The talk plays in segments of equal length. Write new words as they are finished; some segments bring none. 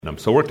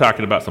So we're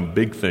talking about some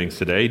big things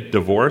today: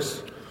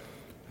 divorce,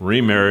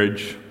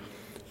 remarriage,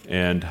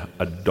 and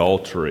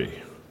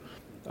adultery.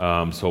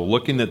 So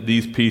looking at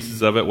these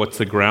pieces of it, what's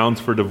the grounds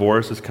for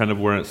divorce is kind of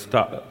where it's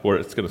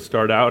going to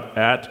start out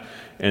at.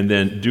 And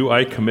then, do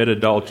I commit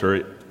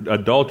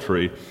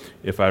adultery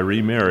if I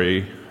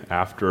remarry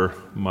after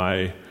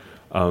my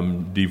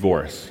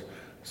divorce?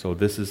 So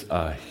this is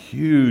a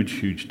huge,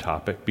 huge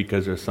topic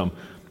because there's some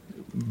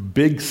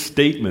big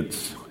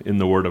statements in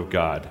the Word of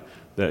God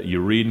that you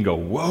read and go,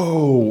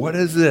 whoa, what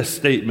is this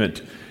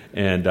statement?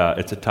 And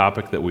it's a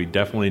topic that we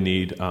definitely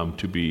need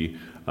to be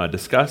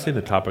discussing,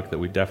 a topic that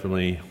we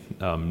definitely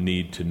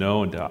need to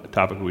know, and a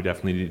topic we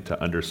definitely need to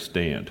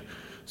understand.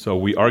 So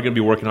we are going to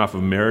be working off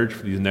of marriage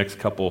for these next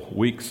couple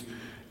weeks,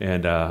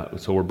 and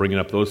so we're bringing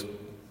up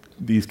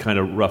these kind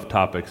of rough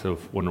topics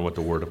of wondering what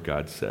the Word of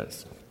God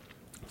says.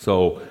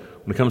 So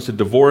when it comes to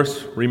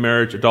divorce,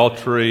 remarriage,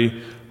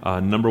 adultery,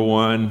 number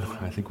one,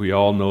 I think we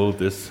all know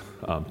this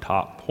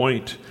top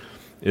point,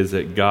 is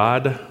that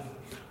God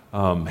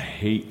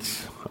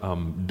hates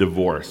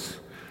divorce.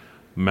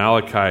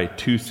 Malachi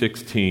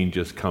 2:16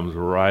 just comes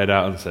right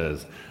out and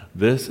says,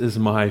 "This is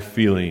my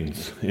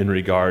feelings in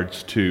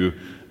regards to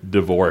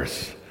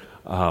divorce.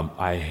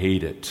 I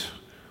hate it."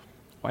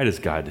 Why does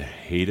God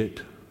hate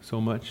it so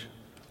much?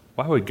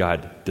 Why would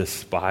God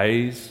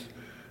despise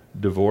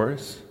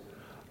divorce?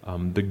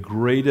 The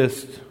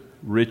greatest,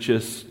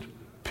 richest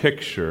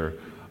picture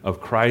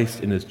of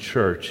Christ and His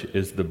church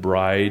is the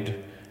bride,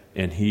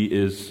 and He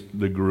is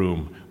the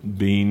groom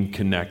being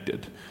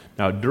connected.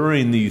 Now,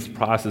 during these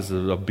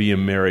processes of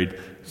being married,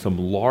 some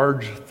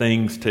large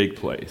things take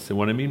place. And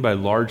what I mean by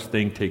large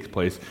thing takes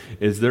place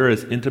is there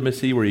is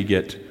intimacy where you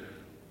get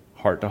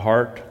heart to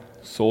heart,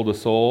 soul to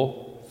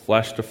soul,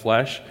 flesh to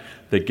flesh,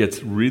 that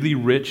gets really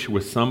rich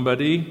with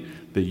somebody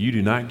that you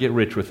do not get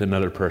rich with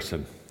another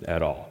person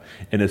at all.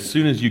 And as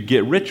soon as you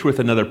get rich with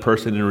another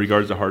person in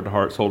regards to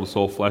heart, soul to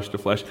soul, flesh to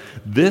flesh,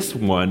 this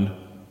one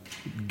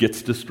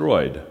gets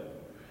destroyed.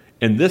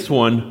 And this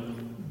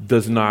one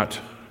does not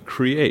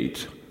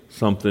create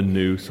something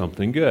new,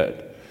 something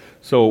good.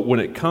 So when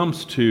it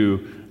comes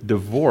to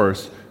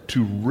divorce,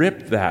 to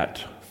rip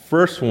that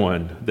first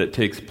one that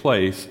takes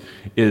place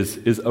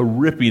is a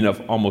ripping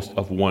of almost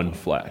of one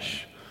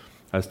flesh.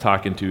 I was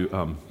talking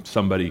to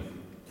somebody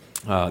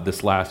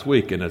this last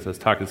week, and as I was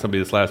talking to somebody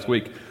this last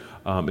week,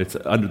 it's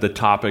under the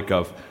topic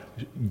of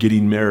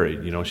getting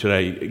married. You know, should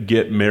I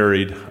get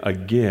married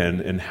again,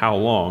 and how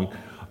long?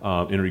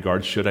 In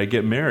regards, should I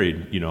get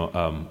married,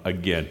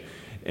 again?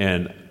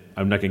 And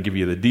I'm not going to give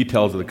you the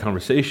details of the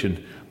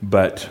conversation,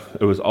 but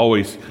it was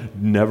always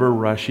never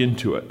rush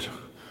into it.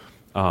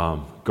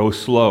 Go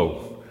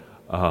slow.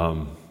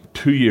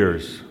 2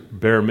 years,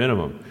 bare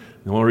minimum.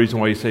 The only reason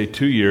why you say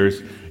 2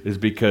 years is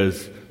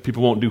because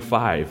people won't do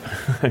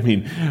 5. I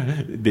mean,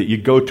 that you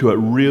go to it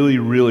really,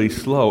 really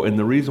slow. And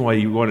the reason why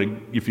you want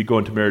to, if you go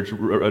into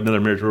another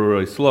marriage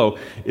really slow,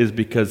 is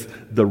because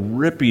the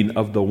ripping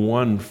of the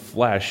one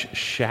flesh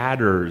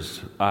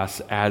shatters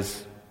us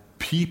as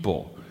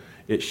people.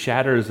 It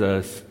shatters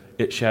us.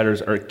 It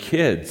shatters our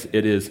kids.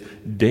 It is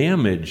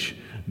damage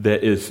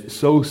that is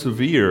so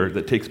severe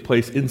that takes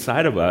place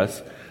inside of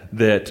us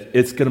that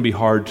it's going to be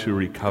hard to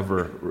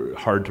recover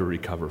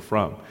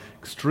from.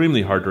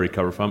 Extremely hard to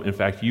recover from. In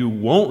fact, you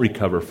won't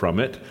recover from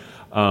it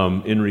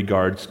in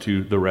regards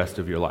to the rest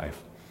of your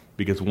life.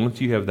 Because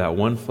once you have that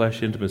one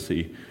flesh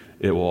intimacy,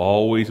 it will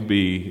always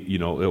be,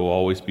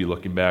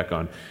 looking back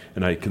on.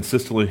 And I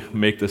consistently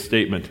make the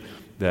statement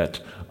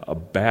that a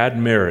bad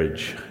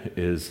marriage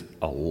is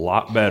a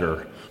lot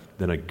better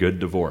than a good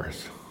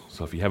divorce.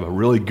 So if you have a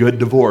really good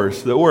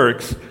divorce that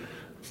works,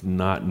 it's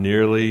not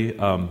nearly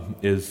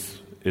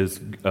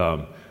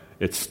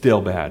it's still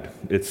bad.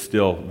 It's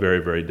still very,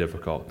 very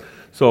difficult.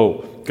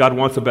 So God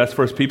wants the best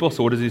for His people,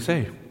 so what does He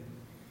say?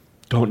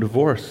 Don't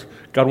divorce.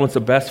 God wants the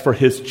best for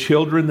His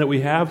children that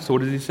we have, so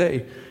what does He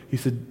say? He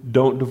said,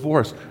 don't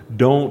divorce.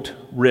 Don't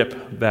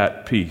rip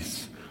that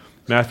piece.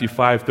 Matthew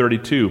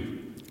 5:32.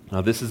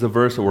 Now this is a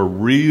verse that we're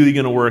really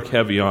going to work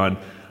heavy on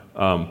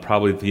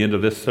probably at the end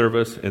of this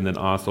service and then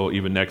also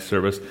even next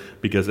service,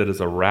 because it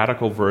is a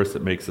radical verse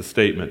that makes a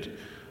statement.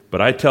 But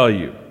I tell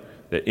you,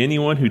 that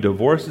anyone who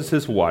divorces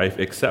his wife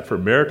except for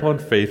marital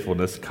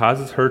unfaithfulness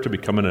causes her to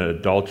become an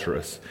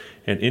adulteress,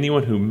 and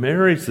anyone who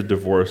marries a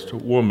divorced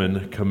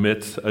woman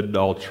commits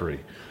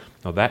adultery.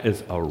 Now that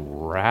is a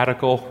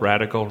radical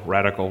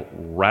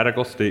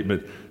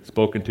statement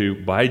spoken to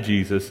by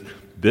Jesus.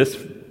 This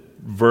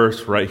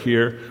verse right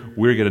here,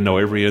 we're going to know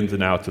every ins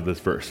and outs of this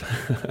verse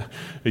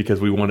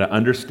because we want to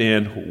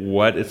understand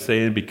what it's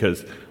saying,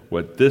 because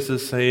what this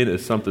is saying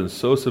is something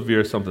so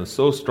severe, something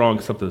so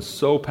strong, something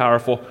so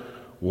powerful.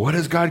 What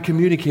is God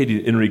communicating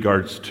in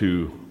regards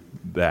to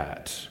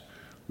that?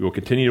 We will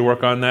continue to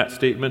work on that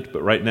statement,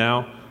 but right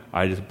now,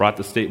 I just brought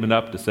the statement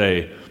up to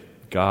say,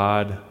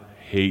 God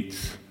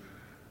hates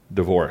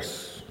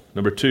divorce.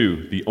 Number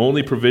 2, the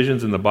only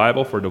provisions in the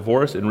Bible for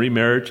divorce and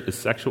remarriage is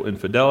sexual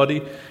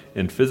infidelity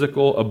and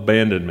physical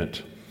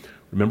abandonment.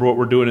 Remember what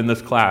we're doing in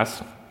this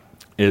class.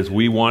 is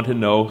we want to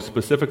know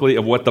specifically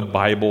of what the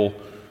Bible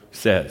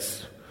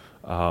says.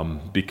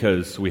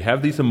 Because we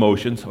have these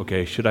emotions.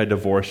 Okay, should I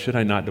divorce? Should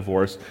I not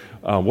divorce?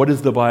 What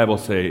does the Bible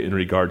say in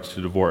regards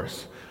to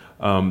divorce?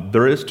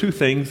 There is two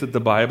things that the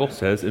Bible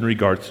says in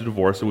regards to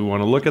divorce, and we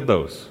want to look at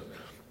those.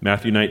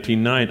 Matthew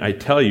 19:9, I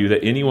tell you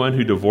that anyone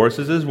who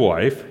divorces his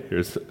wife,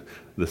 here's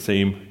the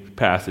same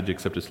passage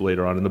except it's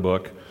later on in the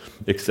book,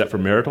 except for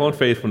marital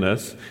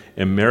unfaithfulness,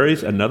 and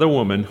marries another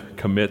woman,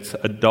 commits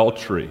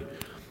adultery.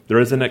 There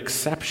is an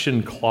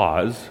exception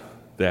clause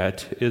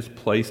that is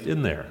placed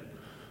in there.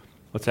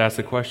 Let's ask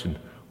the question,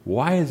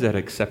 why is that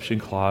exception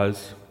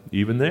clause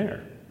even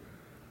there?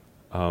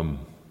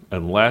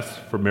 Unless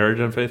for marriage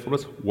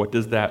unfaithfulness, what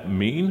does that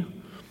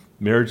mean?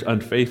 Marriage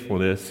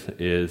unfaithfulness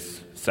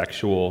is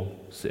sexual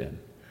sin.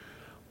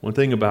 One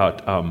thing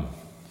about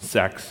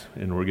sex,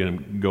 and we're going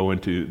to go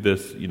into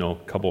this, a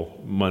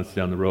couple months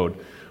down the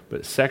road,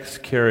 but sex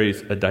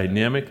carries a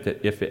dynamic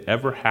that if it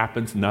ever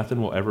happens, nothing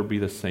will ever be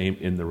the same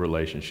in the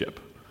relationship.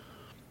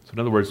 So in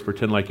other words,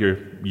 pretend like you're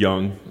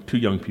young, two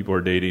young people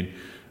are dating,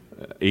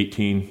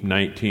 18,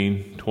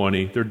 19,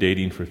 20, they're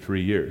dating for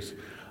 3 years.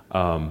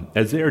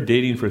 As they are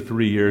dating for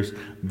 3 years,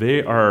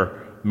 they are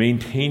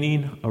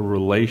maintaining a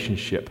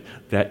relationship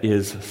that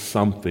is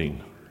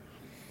something.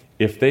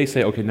 If they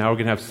say, okay, now we're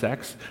going to have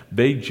sex,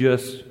 they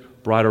just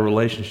brought a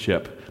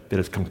relationship that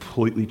has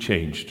completely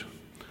changed.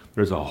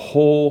 There's a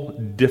whole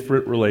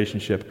different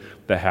relationship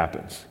that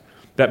happens.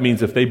 That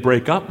means if they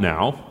break up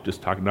now,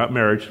 just talking about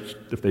marriage,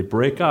 if they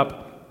break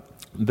up,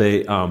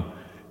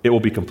 it will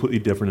be completely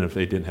different than if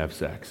they didn't have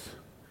sex.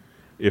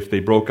 If they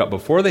broke up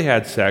before they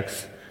had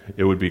sex,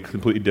 it would be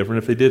completely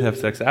different if they did have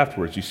sex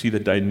afterwards. You see the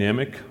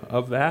dynamic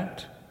of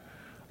that?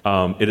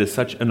 It is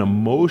such an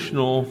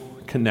emotional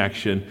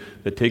connection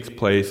that takes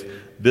place.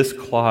 This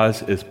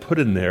clause is put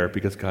in there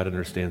because God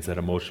understands that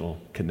emotional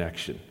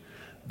connection.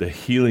 The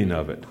healing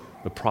of it,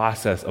 the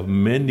process of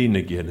mending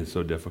again is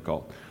so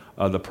difficult.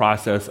 The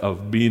process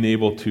of being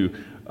able to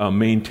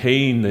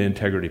maintain the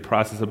integrity,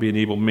 process of being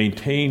able to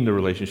maintain the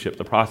relationship,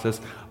 the process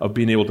of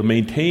being able to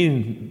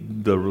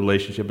maintain the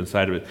relationship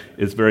inside of it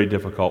is very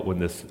difficult when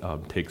this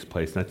takes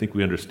place. And I think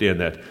we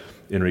understand that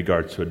in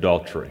regards to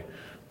adultery.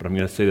 But I'm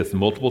going to say this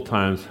multiple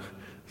times.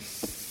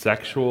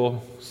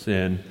 Sexual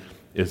sin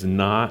does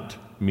not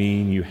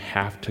mean you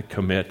have to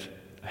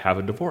have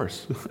a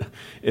divorce.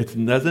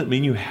 It doesn't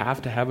mean you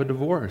have to have a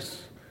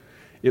divorce.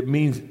 It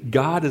means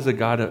God is a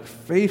God of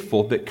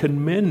faithful that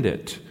can mend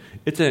it.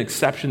 It's an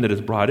exception that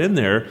is brought in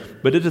there,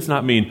 but it does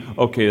not mean,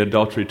 okay,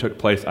 adultery took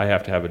place, I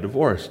have to have a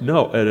divorce.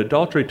 No, an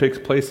adultery takes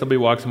place, somebody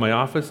walks in my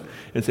office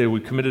and say, we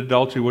committed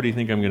adultery, what do you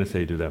think I'm going to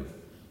say to them?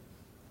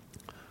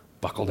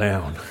 Buckle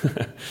down.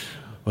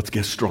 Let's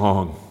get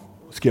strong.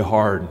 Let's get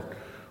hard.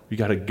 We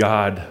got a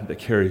God that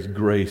carries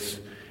grace,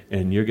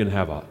 and you're going to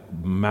have a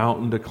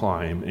mountain to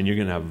climb, and you're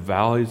going to have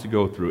valleys to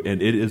go through,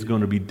 and it is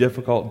going to be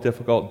difficult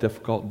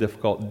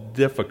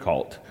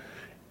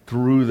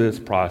through this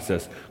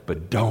process,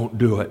 but don't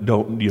do it.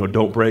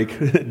 Don't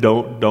break.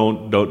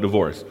 don't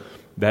divorce.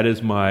 That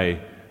is my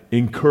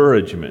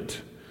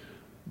encouragement.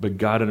 But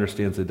God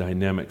understands the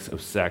dynamics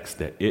of sex,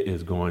 that it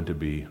is going to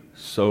be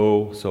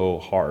so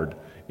hard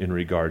in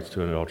regards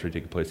to an adultery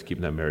taking place,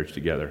 keeping that marriage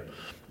together.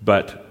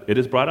 But it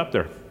is brought up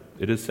there.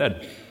 It is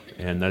said.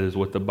 And that is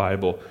what the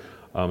Bible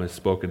is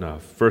spoken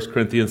of. 1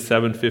 Corinthians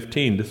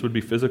 7:15, this would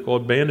be physical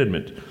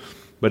abandonment.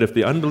 But if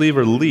the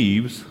unbeliever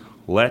leaves,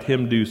 let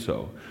him do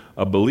so.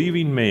 A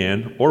believing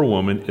man or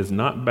woman is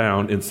not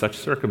bound in such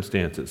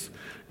circumstances.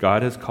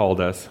 God has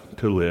called us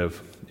to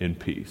live in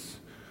peace.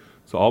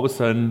 So all of a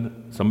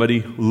sudden,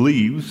 somebody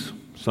leaves,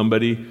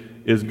 somebody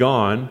is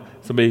gone,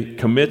 somebody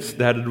commits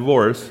that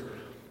divorce.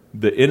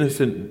 The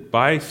innocent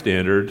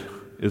bystander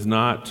is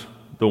not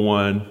the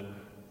one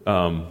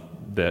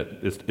that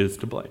is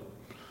to blame.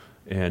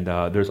 And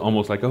there's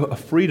almost like a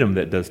freedom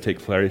that does take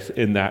place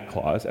in that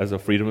clause as a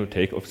freedom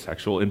of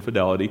sexual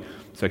infidelity.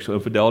 Sexual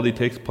infidelity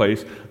takes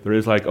place. There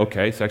is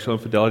sexual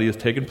infidelity has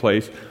taken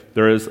place.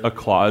 There is a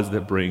clause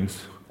that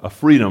brings a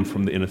freedom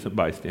from the innocent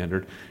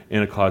bystander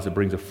and a clause that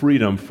brings a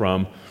freedom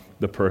from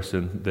the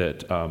person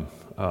that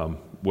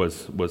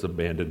was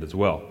abandoned as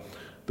well.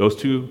 Those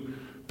two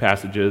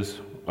passages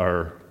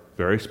are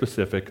very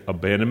specific,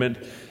 abandonment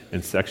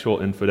and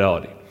sexual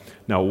infidelity.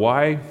 Now,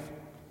 why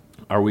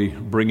are we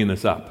bringing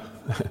this up?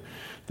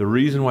 The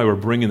reason why we're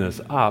bringing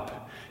this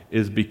up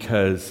is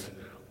because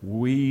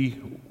we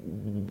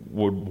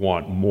would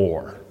want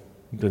more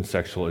than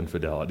sexual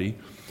infidelity,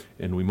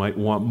 and we might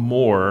want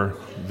more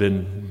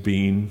than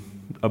being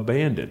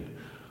abandoned.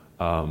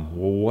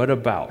 What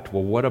about?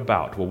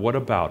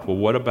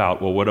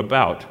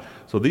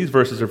 So these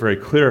verses are very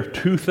clear,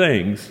 two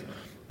things,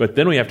 but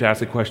then we have to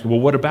ask the question,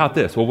 what about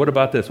this? What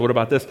about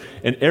this?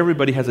 And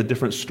everybody has a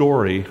different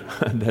story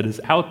that is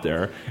out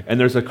there, and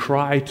there's a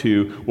cry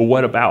to,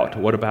 what about?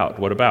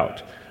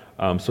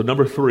 So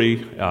number 3,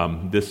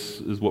 this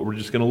is what we're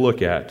just going to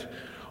look at.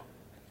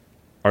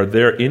 Are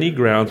there any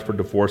grounds for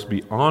divorce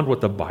beyond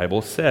what the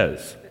Bible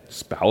says?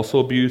 Spousal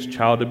abuse,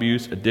 child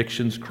abuse,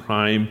 addictions,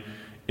 crime,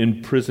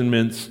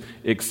 imprisonments,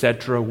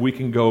 etc. We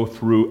can go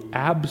through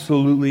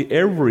absolutely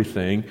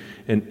everything.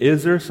 And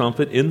is there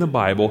something in the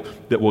Bible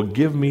that will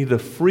give me the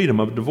freedom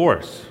of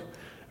divorce?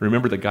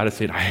 Remember that God is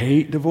saying, I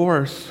hate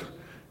divorce.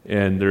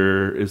 And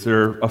is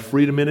there a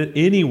freedom in it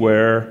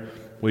anywhere?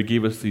 We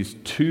gave us these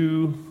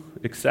two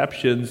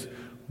exceptions.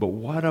 But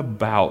what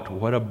about? I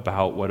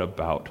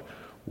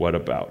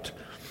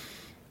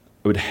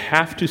would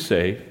have to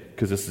say,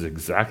 because this is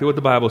exactly what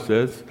the Bible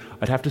says,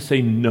 I'd have to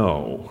say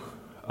no.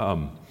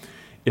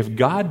 If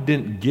God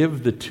didn't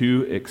give the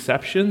two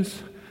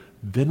exceptions,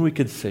 then we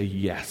could say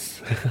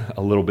yes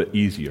a little bit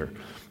easier.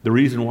 The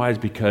reason why is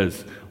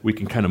because we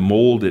can kind of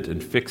mold it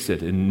and fix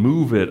it and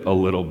move it a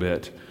little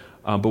bit.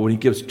 But when he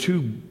gives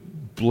two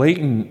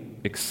blatant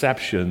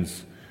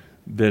exceptions,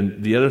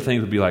 then the other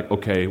things would be like,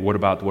 okay, what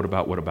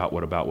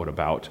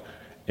about?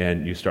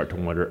 And you start to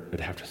wonder,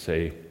 I'd have to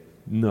say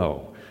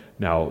no.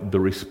 Now, the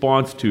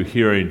response to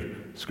hearing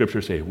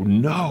Scripture say,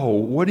 no,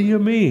 what do you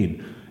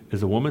mean?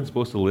 Is a woman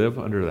supposed to live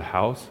under the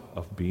house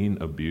of being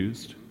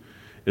abused?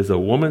 Is a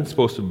woman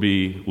supposed to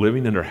be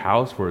living in her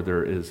house where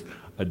there is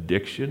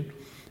addiction?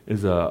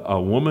 Is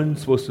a woman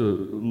supposed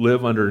to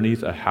live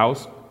underneath a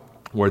house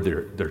where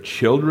their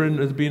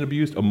children is being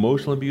abused,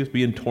 emotional abuse,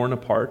 being torn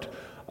apart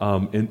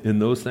in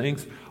those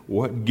things?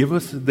 Give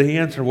us the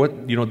answer,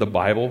 what the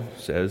Bible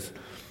says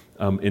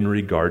in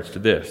regards to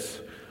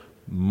this.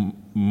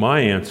 My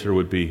answer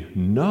would be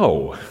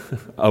no.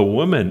 A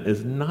woman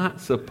is not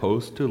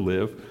supposed to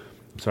live,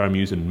 I'm sorry I'm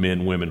using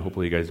men, women,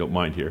 hopefully you guys don't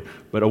mind here,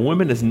 but a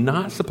woman is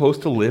not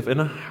supposed to live in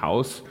a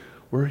house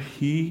where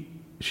she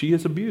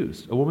is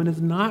abused. A woman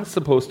is not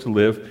supposed to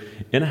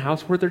live in a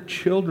house where their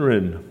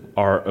children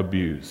are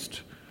abused.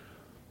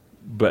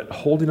 But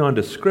holding on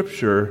to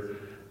Scripture,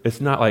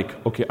 it's not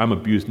like, okay, I'm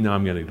abused, now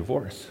I'm getting a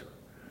divorce.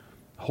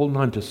 Holding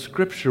on to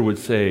Scripture would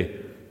say,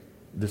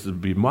 this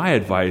would be my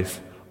advice,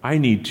 I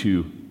need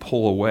to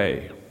pull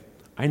away.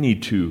 I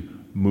need to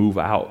move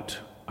out.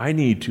 I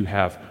need to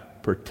have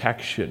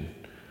protection.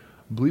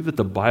 I believe that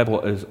the Bible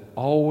is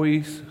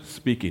always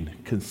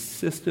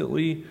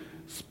consistently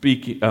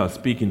speaking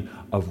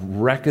of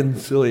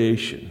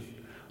reconciliation,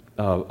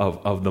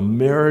 of the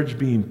marriage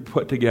being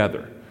put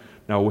together.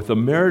 Now, with the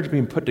marriage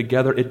being put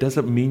together, it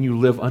doesn't mean you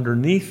live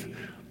underneath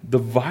the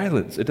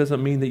violence. It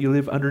doesn't mean that you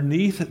live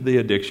underneath the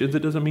addictions. It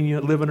doesn't mean you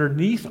live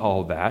underneath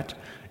all that.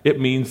 It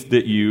means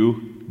that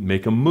you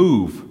make a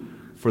move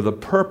for the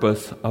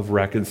purpose of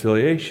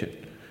reconciliation,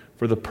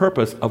 for the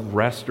purpose of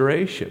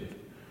restoration.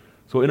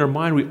 So in our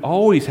mind, we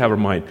always have our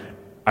mind,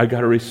 I've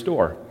got to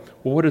restore.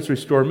 Well, what does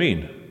restore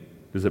mean?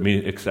 Does it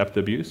mean accept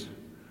abuse?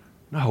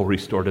 No,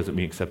 restore doesn't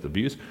mean accept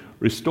abuse.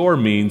 Restore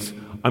means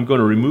I'm going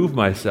to remove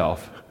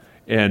myself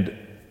and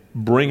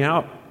bring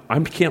out, I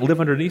can't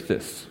live underneath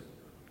this.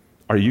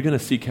 Are you going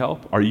to seek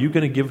help? Are you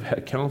going to give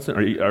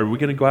counseling? Are we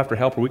going to go after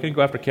help? Are we going to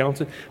go after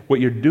counseling? What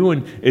you're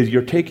doing is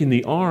you're taking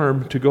the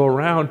arm to go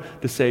around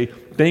to say,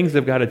 things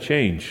have got to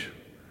change.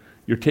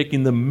 You're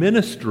taking the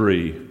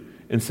ministry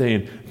and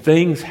saying,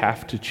 things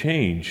have to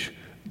change.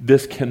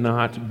 This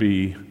cannot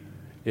be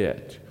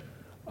it.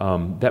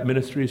 That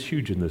ministry is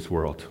huge in this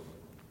world.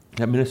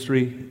 That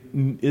ministry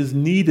is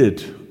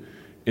needed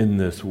in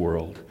this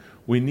world.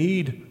 We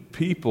need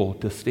people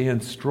to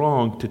stand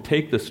strong, to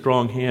take the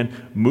strong hand,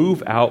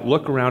 move out,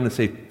 look around and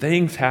say,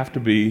 things have to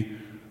be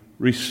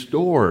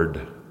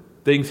restored.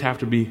 Things have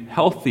to be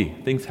healthy.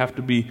 Things have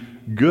to be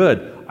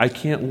good. I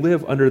can't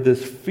live under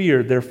this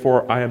fear,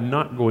 therefore I am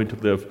not going to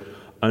live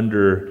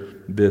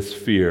under this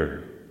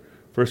fear.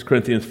 1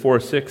 Corinthians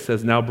 4:6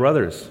 says, now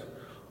brothers,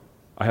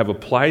 I have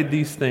applied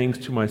these things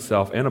to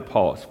myself and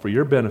Apollos for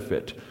your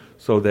benefit,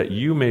 so that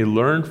you may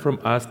learn from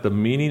us the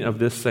meaning of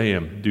this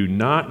saying. Do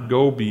not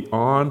go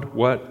beyond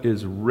what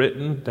is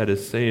written. That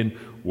is saying,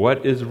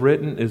 what is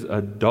written is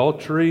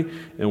adultery,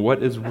 and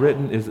what is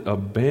written is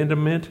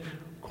abandonment.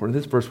 According to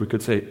this verse, we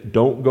could say,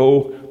 don't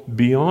go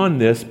beyond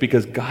this,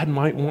 because God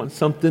might want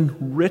something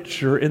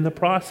richer in the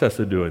process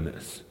of doing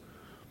this.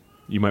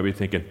 You might be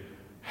thinking,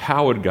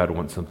 how would God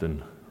want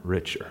something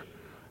richer?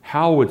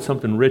 How would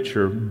something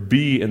richer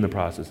be in the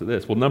process of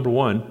this? Well, number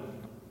one,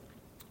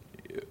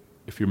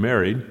 if you're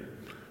married,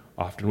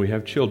 often we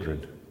have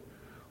children.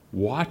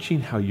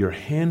 Watching how you're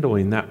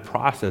handling that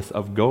process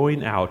of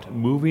going out,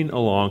 moving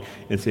along,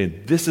 and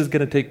saying, this is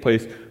going to take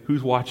place.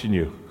 Who's watching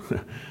you?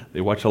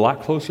 They watch a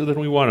lot closer than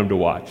we want them to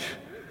watch.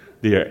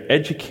 They are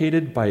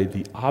educated by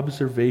the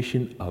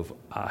observation of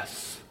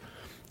us.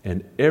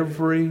 And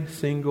every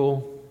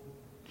single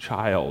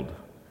child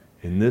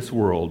in this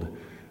world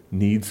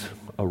needs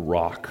a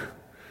rock.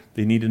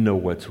 They need to know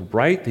what's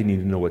right. They need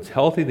to know what's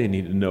healthy. They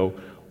need to know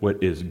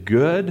what is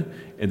good,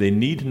 and they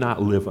need to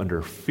not live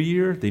under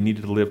fear. They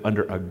need to live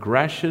under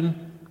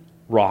aggression.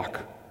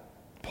 Rock.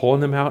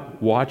 Pulling them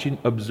out, watching,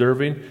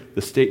 observing.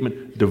 The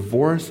statement,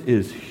 divorce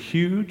is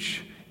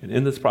huge, and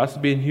in this process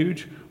of being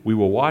huge, we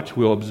will watch,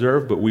 we will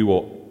observe, but we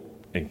will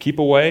and keep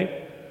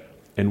away,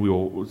 and we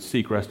will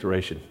seek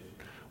restoration.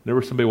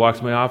 Whenever somebody walks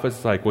in my office,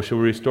 it's like, well, should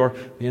we restore?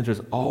 The answer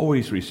is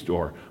always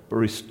restore. But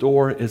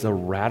restore is a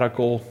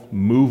radical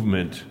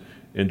movement.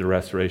 into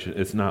restoration.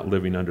 It's not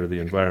living under the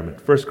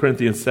environment. 1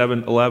 Corinthians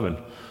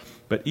 7:11.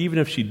 But even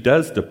if she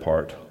does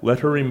depart, let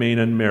her remain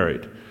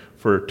unmarried,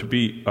 for to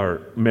be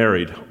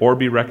married or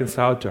be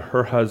reconciled to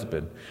her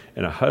husband.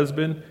 And a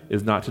husband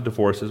is not to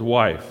divorce his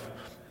wife.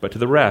 But to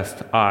the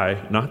rest, I,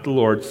 not the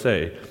Lord,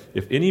 say,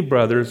 if any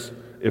brother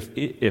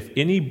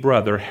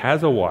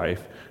has a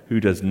wife who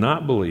does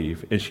not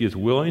believe, and she is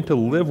willing to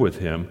live with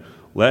him,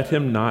 let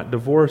him not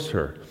divorce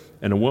her.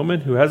 And a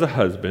woman who has a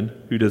husband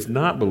who does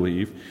not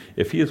believe,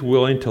 if he is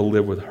willing to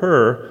live with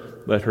her,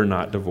 let her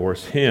not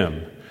divorce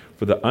him.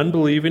 For the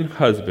unbelieving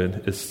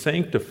husband is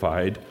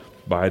sanctified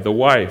by the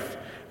wife,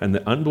 and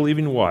the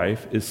unbelieving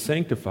wife is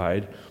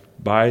sanctified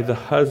by the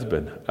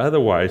husband.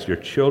 Otherwise, your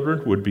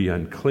children would be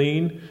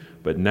unclean,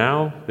 but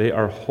now they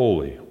are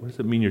holy. What does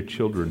it mean your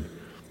children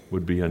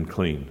would be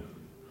unclean?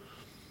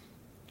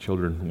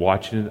 Children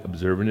watching it,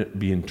 observing it,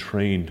 being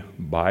trained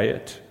by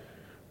it.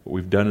 What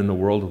we've done in the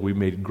world, we've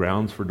made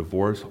grounds for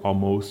divorce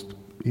almost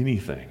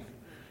anything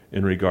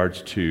in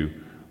regards to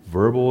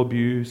verbal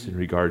abuse, in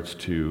regards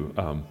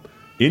to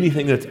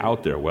anything that's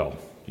out there. Well,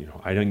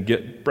 I didn't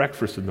get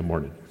breakfast in the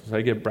morning. Since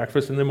I get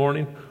breakfast in the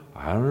morning,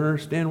 I don't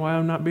understand why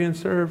I'm not being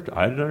served.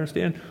 I don't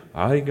understand.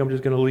 I think I'm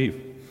just going to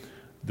leave.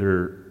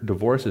 Their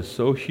divorce is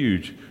so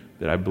huge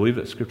that I believe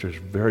that scriptures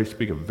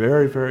speak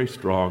very, very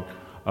strong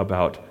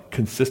about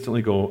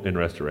consistently go in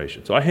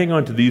restoration. So I hang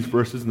on to these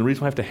verses, and the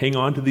reason I have to hang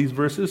on to these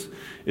verses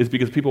is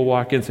because people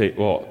walk in and say,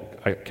 well,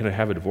 can I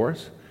have a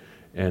divorce?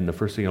 And the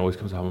first thing that always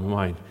comes out of my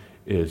mind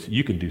is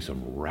you can do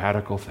some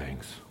radical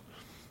things.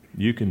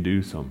 You can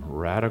do some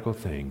radical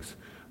things,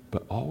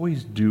 but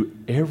always do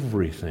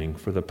everything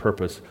for the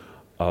purpose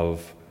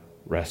of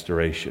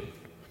restoration.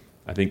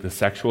 I think the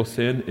sexual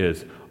sin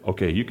is,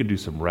 okay, you can do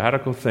some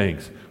radical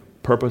things,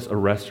 purpose of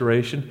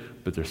restoration,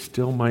 but there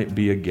still might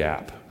be a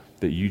gap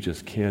that you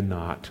just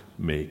cannot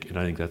make. And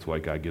I think that's why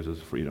God gives us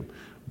freedom.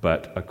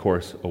 But, of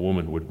course, a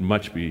woman would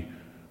much be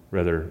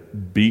rather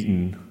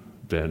beaten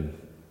than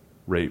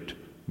raped,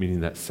 meaning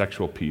that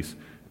sexual piece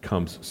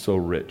comes so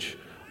rich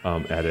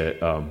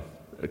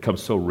it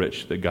comes so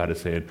rich that God is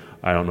saying,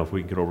 I don't know if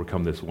we can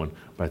overcome this one,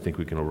 but I think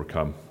we can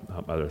overcome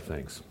other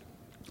things.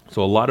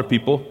 So a lot of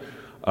people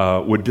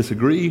would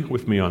disagree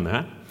with me on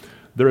that.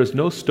 There is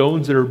no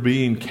stones that are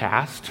being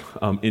cast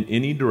in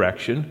any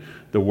direction.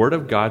 The Word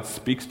of God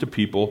speaks to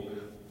people.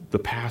 The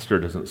pastor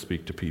doesn't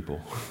speak to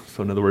people.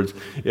 So in other words,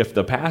 if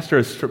the pastor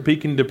is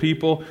speaking to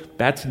people,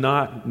 that's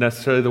not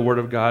necessarily the Word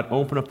of God.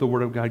 Open up the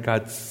Word of God.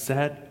 God,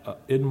 set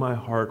in my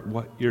heart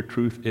what your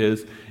truth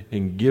is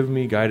and give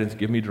me guidance,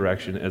 give me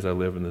direction as I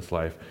live in this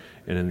life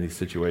and in these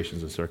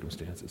situations and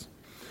circumstances.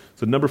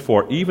 So number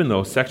 4, even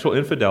though sexual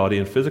infidelity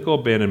and physical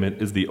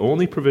abandonment is the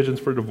only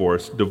provisions for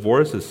divorce,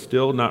 divorce is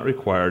still not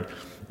required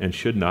and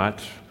should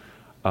not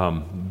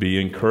be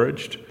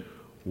encouraged.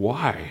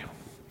 Why?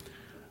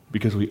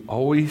 Because we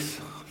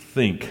always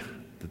think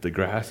that the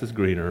grass is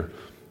greener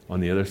on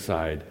the other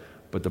side,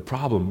 but the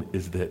problem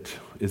is that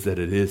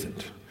it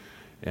isn't.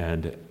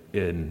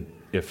 And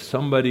if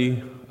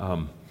somebody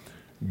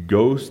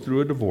goes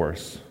through a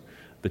divorce,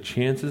 the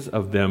chances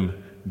of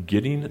them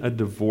getting a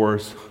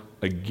divorce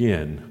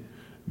again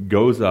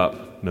goes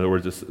up. In other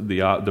words,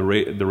 the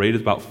rate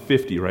is about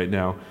 50 right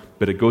now,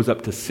 but it goes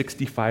up to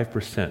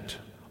 65%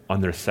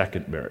 on their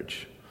second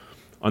marriage.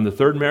 On the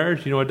third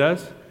marriage, you know what it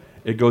does?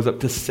 It goes up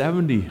to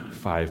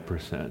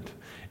 75%.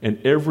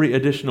 And every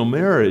additional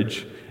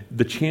marriage,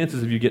 the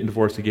chances of you getting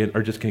divorced again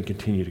are just going to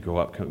continue to go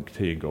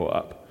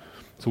up.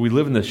 So we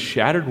live in this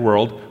shattered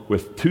world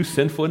with two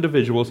sinful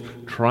individuals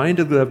trying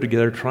to live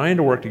together, trying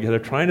to work together,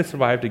 trying to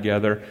survive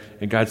together,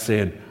 and God's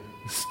saying,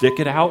 stick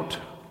it out,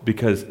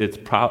 because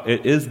it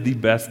is the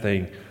best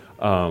thing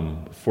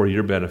for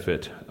your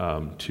benefit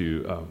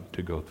to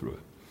go through it.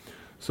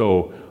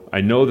 So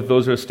I know that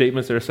those are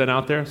statements that are sent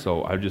out there,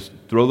 so I just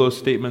throw those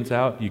statements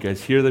out. You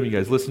guys hear them, you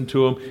guys listen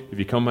to them. If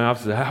you come to my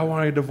office and say, I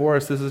want a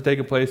divorce, this is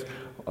taking place,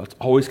 it's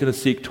always going to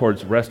seek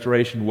towards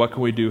restoration. What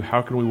can we do?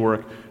 How can we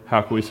work?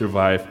 How can we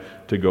survive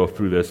to go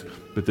through this?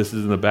 But this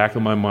is in the back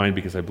of my mind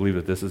because I believe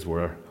that this is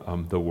where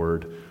the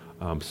Word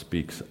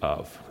speaks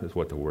of, is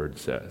what the Word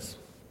says.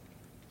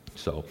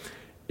 So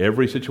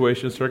every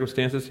situation and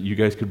circumstances, you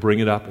guys could bring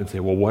it up and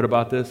say, well, what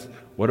about this?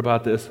 What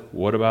about this?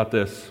 What about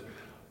this?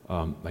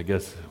 I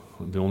guess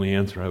the only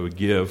answer I would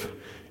give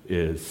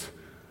is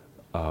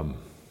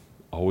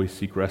always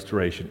seek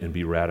restoration and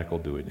be radical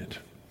doing it,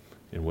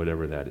 in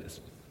whatever that is.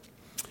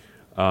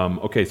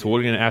 Okay, so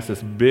we're going to ask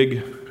this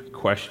big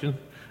question.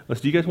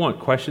 Do you guys want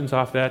questions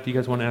off that? Do you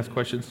guys want to ask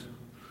questions?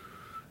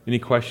 Any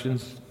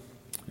questions?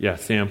 Yeah,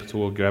 Sam, so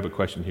we'll grab a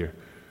question here.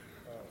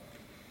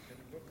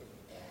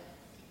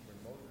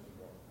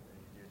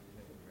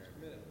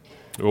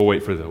 We'll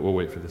wait for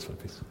this one,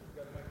 please.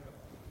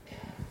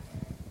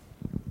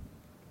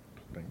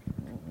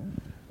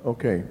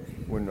 Okay,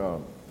 when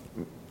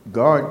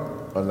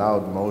God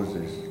allowed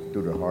Moses,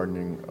 through the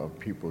hardening of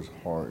people's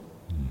heart,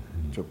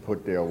 to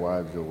put their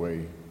wives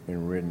away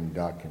in written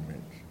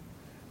documents,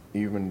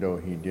 even though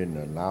he didn't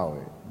allow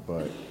it,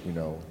 but,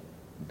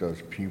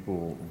 does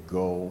people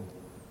go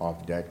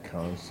off that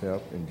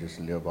concept and just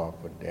live off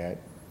of that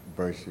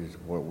versus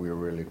what we're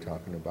really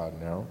talking about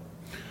now?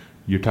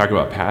 You're talking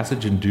about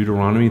passage in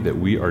Deuteronomy that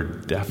we are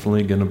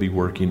definitely going to be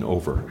working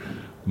over.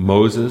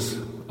 Moses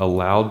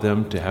allowed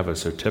them to have a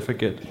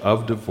certificate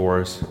of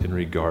divorce in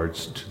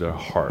regards to their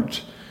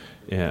heart,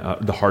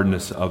 the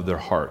hardness of their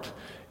heart.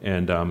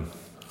 And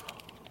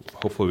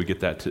hopefully we get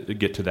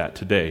to that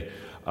today.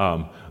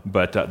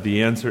 But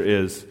the answer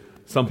is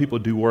some people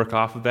do work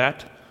off of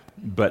that,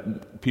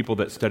 but people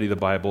that study the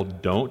Bible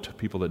don't.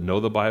 People that know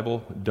the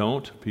Bible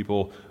don't.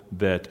 People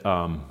that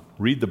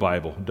read the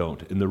Bible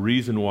don't. And the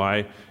reason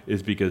why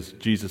is because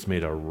Jesus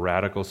made a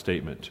radical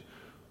statement.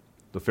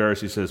 The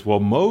Pharisee says, well,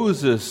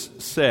 Moses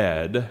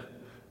said.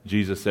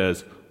 Jesus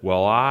says,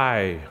 well,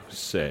 I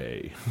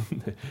say.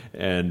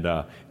 and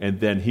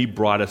then he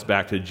brought us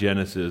back to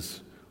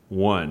Genesis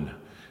 1.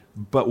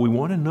 But we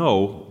want to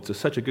know, it's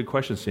such a good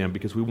question, Sam,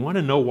 because we want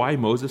to know why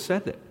Moses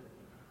said it.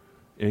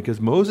 And because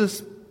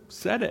Moses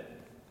said it.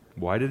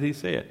 Why did he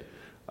say it?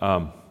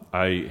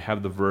 I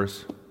have the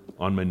verse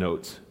on my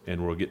notes,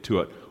 and we'll get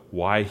to it.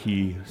 Why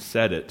he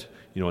said it,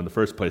 in the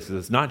first place.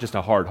 It's not just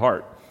a hard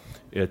heart.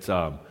 It's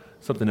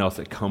something else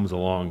that comes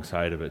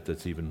alongside of it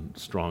that's even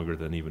stronger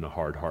than even a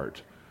hard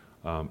heart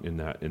in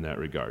that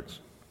regards.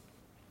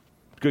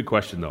 Good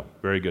question, though.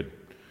 Very good.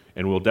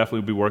 And we'll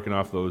definitely be working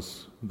off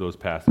those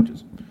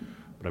passages.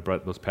 But I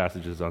brought those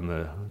passages on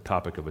the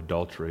topic of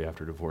adultery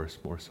after divorce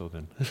more so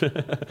than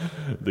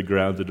the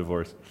grounds of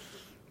divorce.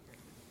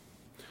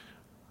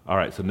 All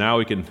right, so now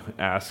we can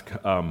ask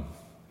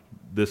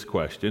this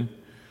question.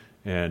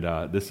 And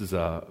this is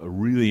a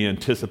really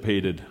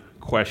anticipated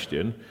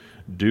question.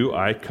 Do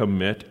I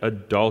commit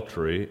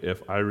adultery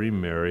if I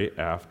remarry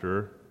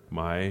after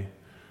my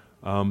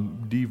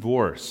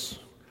divorce?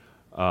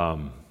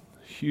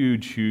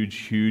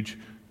 Huge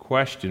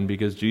question,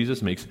 because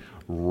Jesus makes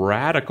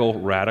radical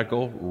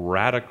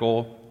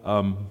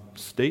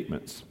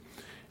statements.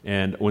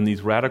 And when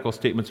these radical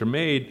statements are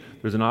made,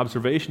 there's an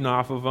observation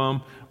off of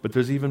them, but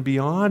there's even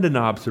beyond an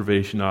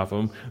observation off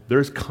of them.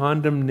 There's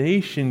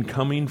condemnation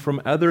coming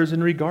from others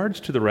in regards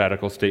to the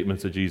radical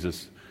statements that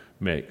Jesus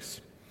makes.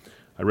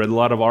 I read a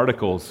lot of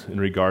articles in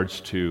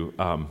regards to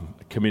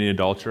committing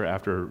adultery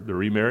after they're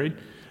remarried.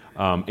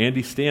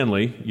 Andy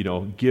Stanley,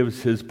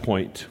 gives his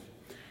point.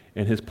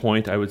 And his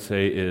point, I would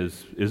say,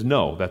 is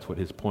no. That's what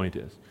his point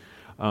is.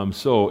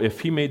 So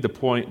if he made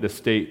the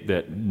state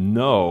that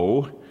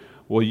no,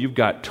 well, you've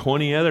got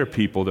 20 other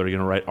people that are going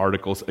to write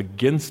articles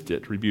against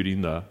it,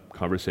 rebuting the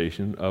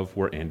conversation of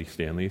where Andy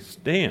Stanley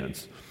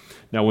stands.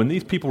 Now, when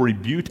these people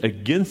rebut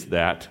against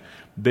that,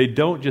 they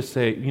don't just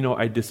say,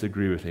 I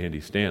disagree with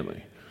Andy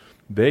Stanley.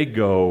 They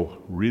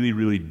go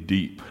really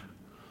deep.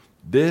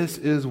 This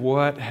is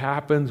what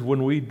happens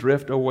when we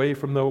drift away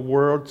from the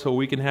Word so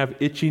we can have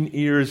itching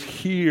ears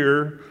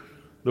hear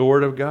the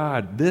Word of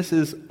God. This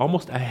is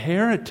almost a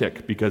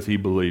heretic because he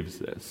believes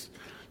this.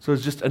 So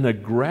it's just an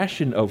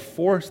aggression of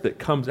force that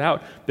comes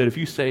out that if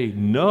you say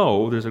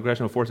no, there's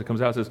aggression of force that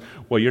comes out and says,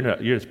 well, you're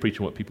just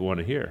preaching what people want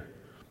to hear.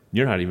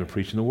 You're not even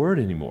preaching the Word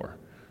anymore.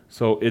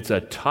 So it's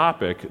a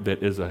topic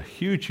that is a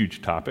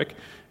huge topic,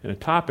 and a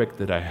topic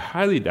that I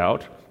highly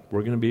doubt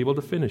we're going to be able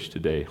to finish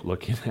today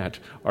looking at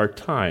our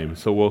time.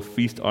 So we'll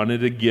feast on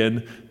it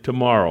again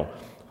tomorrow.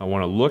 I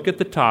want to look at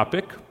the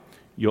topic.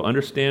 You'll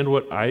understand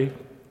what I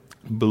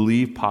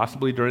believe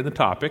possibly during the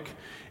topic,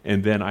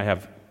 and then I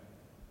have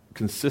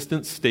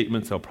consistent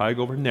statements I'll probably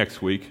go over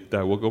next week,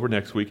 that we'll go over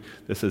next week,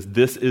 that says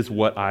this is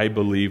what I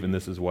believe and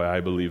this is why I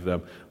believe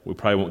them. We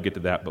probably won't get to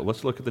that, but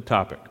let's look at the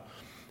topic.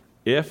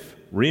 If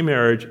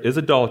remarriage is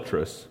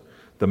adulterous,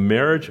 the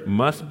marriage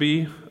must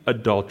be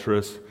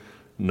adulterous,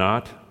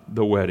 not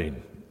the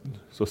wedding.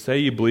 So say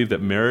you believe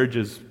that marriage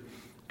is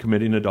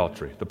committing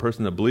adultery. The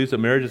person that believes that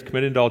marriage is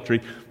committing adultery,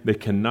 they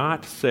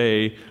cannot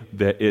say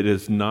that it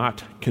is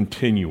not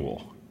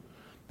continual.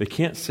 They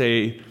can't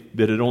say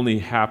that it only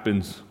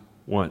happens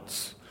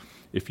once.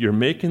 If you're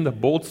making the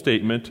bold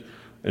statement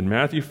in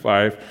Matthew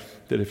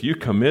 5 that if you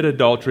commit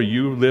adultery,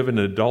 you live in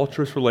an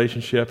adulterous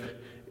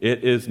relationship,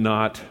 it is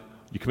not,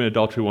 you commit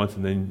adultery once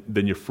and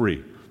then you're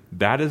free.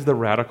 That is the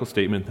radical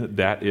statement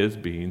that is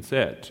being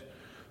said.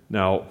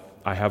 Now,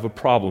 I have a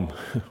problem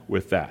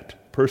with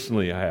that.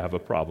 Personally, I have a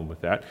problem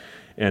with that.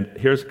 And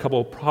here's a couple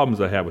of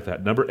problems I have with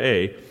that. Number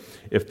A,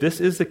 if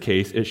this is the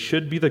case, it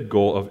should be the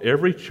goal of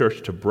every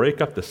church to break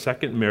up the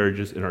second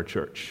marriages in our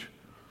church.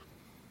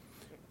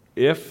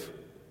 If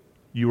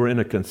you are in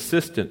a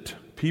consistent,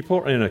 people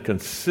are in a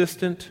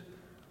consistent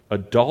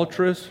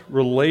adulterous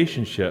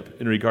relationship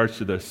in regards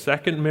to their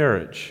second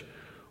marriage,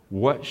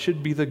 what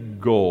should be the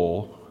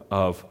goal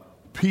of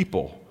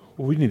people?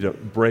 Well, we need to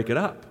break it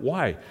up.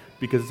 Why?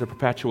 Because it's a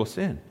perpetual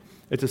sin.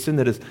 It's a sin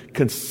that is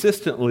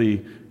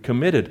consistently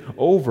committed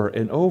over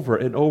and over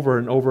and over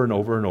and over and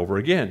over and over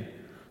again.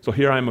 So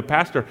here I'm a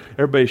pastor,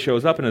 everybody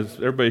shows up, and as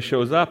everybody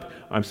shows up,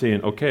 I'm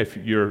saying, okay, if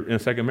you're in a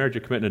second marriage,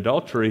 you're committing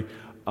adultery,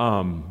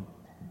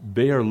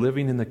 they are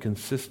living in the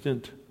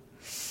consistent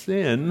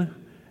sin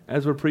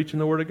as we're preaching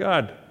the Word of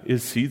God.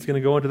 Is seeds going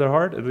to go into their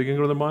heart? Are they going to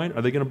go to their mind?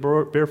 Are they going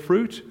to bear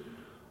fruit?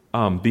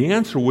 The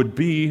answer would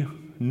be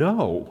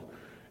no.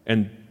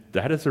 And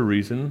that is a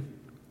reason,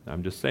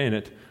 I'm just saying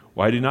it,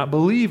 why I do not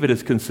believe it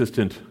is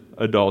consistent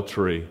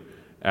adultery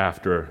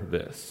after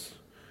this.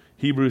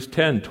 Hebrews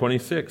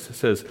 10:26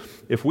 says,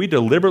 if we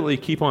deliberately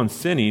keep on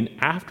sinning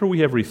after we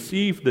have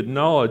received the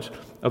knowledge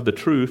of the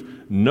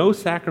truth, no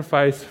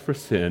sacrifice for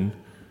sin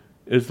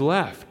is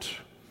left.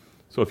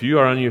 So if you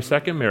are on your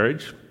second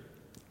marriage,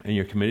 and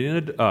you're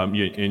committing,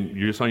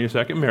 you're just on your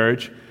second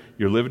marriage,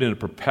 you're living in a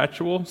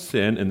perpetual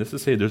sin, and this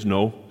is saying there's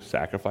no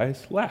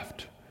sacrifice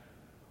left.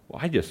 Well,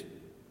 I just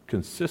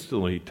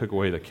consistently took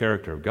away the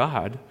character of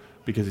God,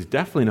 because he's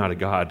definitely not a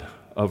God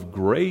of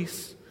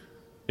grace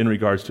in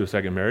regards to a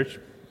second marriage.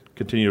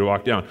 Continue to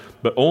walk down.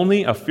 But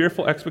only a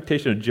fearful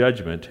expectation of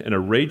judgment and a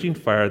raging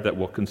fire that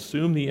will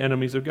consume the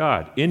enemies of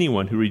God.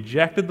 Anyone who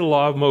rejected the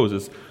law of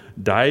Moses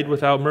died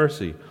without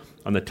mercy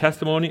on the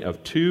testimony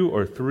of 2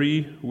 or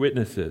 3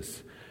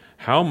 witnesses.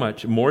 How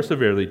much more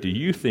severely do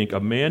you think a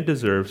man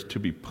deserves to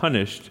be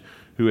punished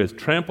who has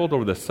trampled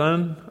over the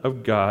Son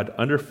of God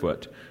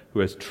underfoot,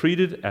 who has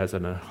treated as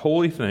an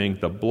unholy thing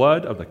the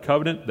blood of the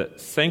covenant that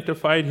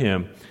sanctified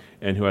him,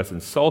 and who has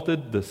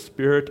insulted the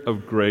Spirit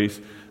of grace?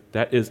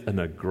 That is an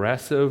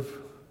aggressive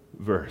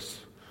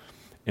verse.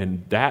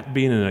 And that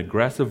being an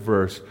aggressive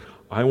verse,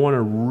 I want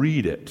to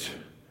read it,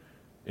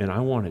 and I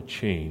want to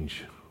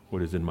change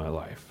what is in my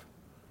life.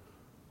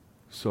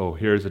 So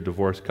here's a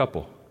divorced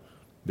couple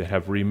that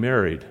have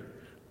remarried.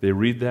 They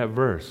read that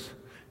verse.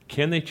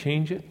 Can they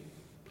change it?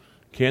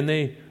 Can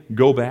they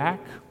go back?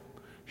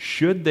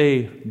 Should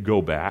they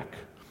go back?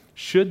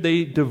 Should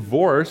they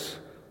divorce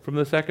from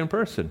the second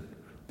person?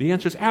 The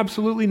answer is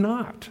absolutely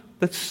not.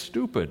 That's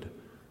stupid.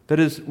 That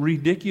is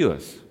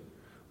ridiculous.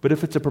 But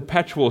if it's a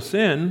perpetual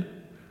sin,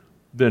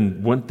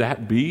 then wouldn't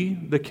that be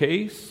the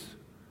case?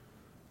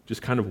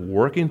 Just kind of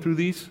working through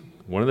these.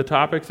 One of the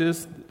topics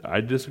is,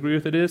 I disagree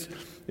with it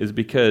is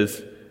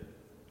because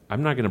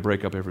I'm not going to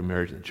break up every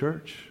marriage in the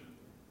church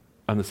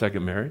on the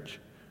second marriage,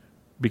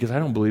 because I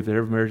don't believe that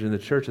every marriage in the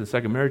church in the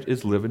second marriage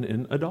is living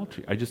in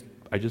adultery. I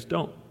just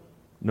don't.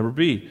 Number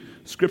B,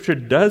 Scripture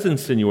does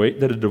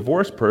insinuate that a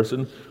divorced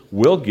person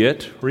will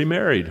get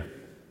remarried.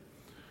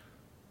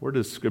 Where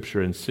does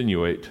Scripture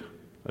insinuate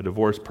a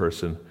divorced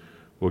person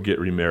will get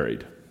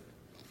remarried?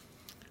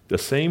 The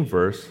same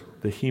verse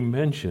that he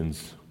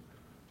mentions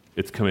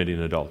it's committing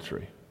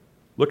adultery.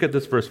 Look at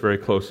this verse very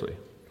closely.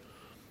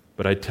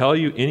 But I tell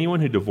you,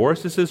 anyone who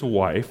divorces his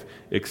wife,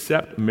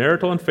 except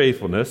marital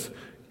unfaithfulness,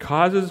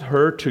 causes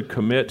her to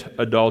commit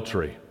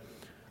adultery.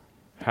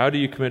 How do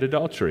you commit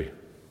adultery?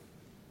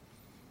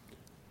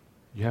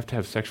 You have to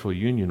have sexual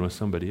union with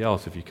somebody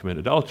else if you commit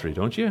adultery,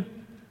 don't you?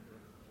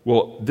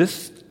 Well,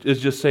 this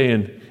is just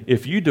saying,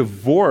 if you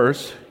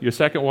divorce your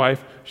second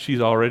wife, she's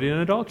already an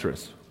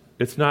adulteress.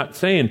 It's not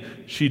saying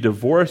she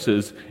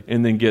divorces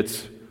and then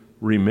gets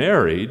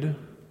remarried.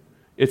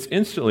 It's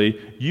instantly,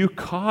 you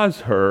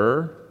cause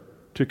her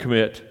to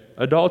commit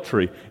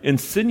adultery,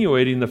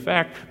 insinuating the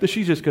fact that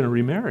she's just going to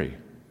remarry.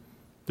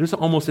 There's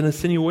almost an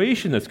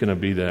insinuation that's going to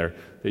be there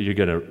that you're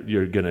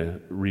going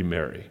to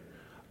remarry.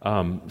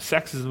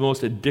 Sex is the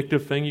most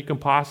addictive thing you can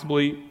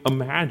possibly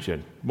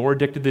imagine, more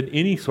addicted than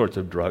any sorts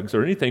of drugs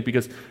or anything,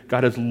 because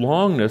God has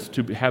longed us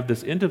to have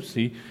this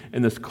intimacy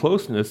and this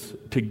closeness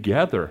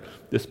together,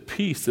 this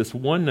peace, this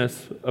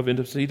oneness of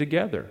intimacy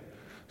together.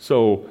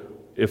 So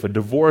if a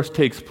divorce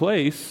takes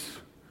place,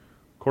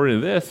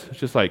 according to this, it's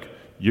just like,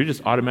 you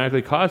just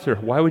automatically cause her.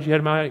 Why would you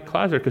automatically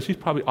cause her? Because she's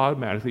probably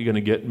automatically going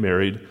to get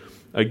married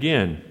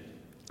again.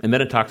 And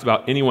then it talks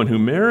about anyone who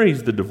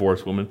marries the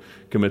divorced woman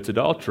commits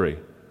adultery.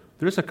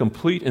 There's a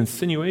complete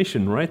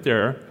insinuation right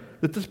there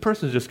that this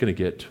person's just going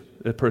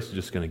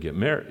to get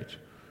married.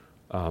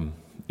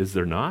 Is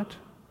there not?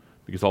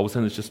 Because all of a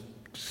sudden it's just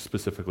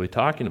specifically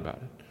talking about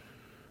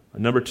it.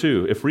 Number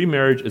 2, if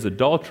remarriage is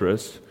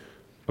adulterous,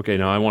 okay,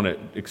 now I want to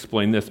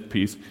explain this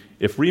piece.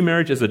 If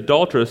remarriage is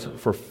adulterous,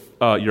 for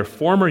your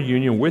former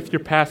union with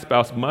your past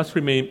spouse must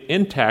remain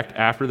intact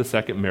after the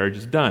second marriage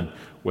is done.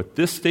 What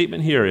this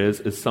statement here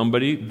is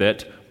somebody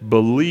that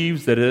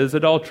believes that it is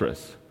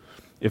adulterous.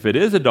 If it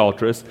is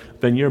adulterous,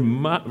 then your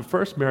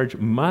first marriage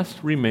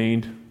must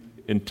remain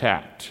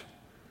intact.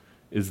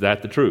 Is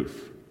that the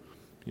truth?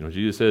 You know,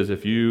 Jesus says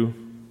if you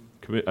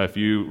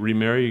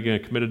remarry, you're going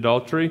to commit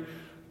adultery.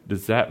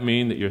 Does that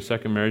mean that your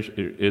second marriage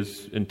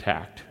is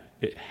intact?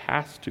 It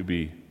has to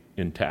be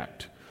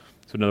intact.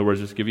 So in other words,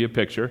 just to give you a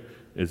picture,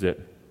 is that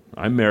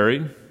I'm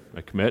married,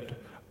 I commit,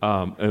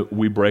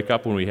 we break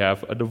up when we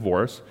have a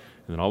divorce,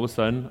 and then all of a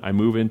sudden I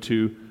move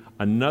into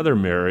another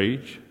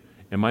marriage.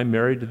 Am I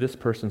married to this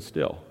person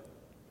still?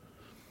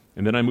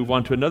 And then I move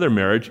on to another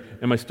marriage.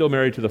 Am I still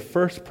married to the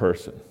first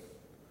person?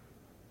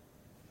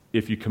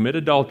 If you commit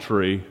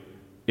adultery,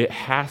 it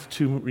has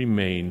to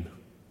remain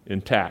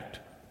intact.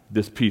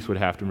 This piece would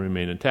have to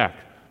remain intact.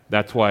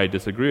 That's why I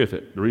disagree with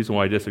it. The reason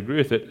why I disagree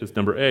with it is,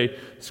 number A,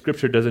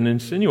 Scripture doesn't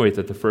insinuate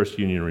that the first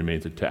union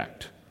remains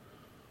intact.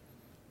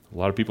 A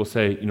lot of people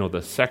say,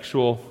 the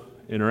sexual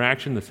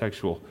interaction, the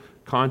sexual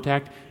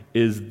contact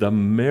is the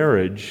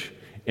marriage,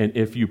 And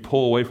if you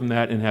pull away from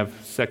that and have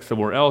sex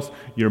somewhere else,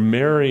 you're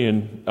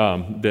marrying,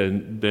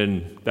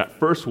 then that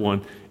first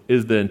one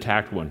is the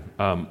intact one.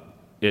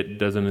 It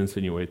doesn't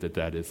insinuate that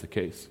that is the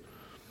case.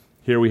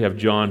 Here we have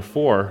John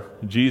 4.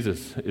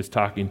 Jesus is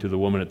talking to the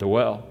woman at the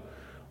well.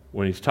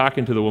 When he's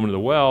talking to the woman at the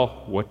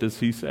well, what does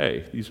he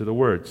say? These are the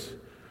words.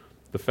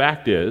 The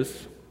fact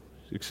is,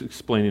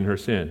 explaining her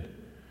sin,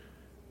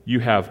 you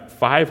have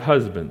 5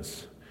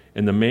 husbands,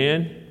 and the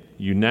man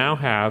you now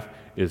have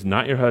is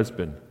not your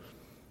husband.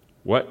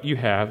 What you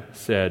have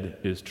said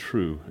is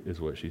true, is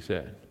what she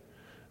said.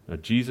 Now,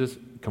 Jesus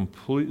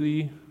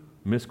completely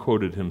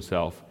misquoted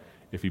himself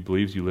if he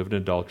believes you live in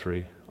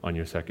adultery on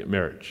your second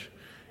marriage.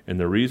 And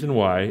the reason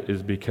why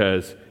is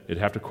because you'd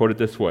have to quote it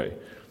this way.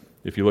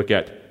 If you look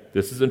at,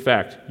 this is in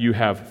fact, you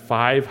have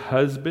 5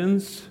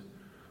 husbands.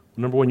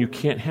 Number one, you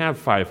can't have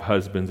 5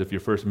 husbands if your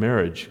first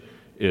marriage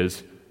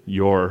is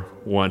your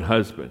one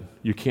husband.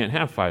 You can't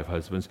have 5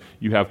 husbands.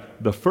 You have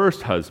the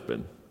first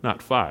husband,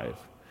 not 5.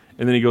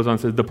 And then he goes on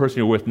and says, the person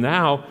you're with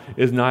now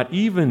is not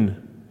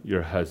even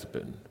your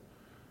husband.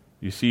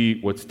 You see,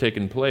 what's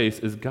taken place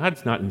is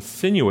God's not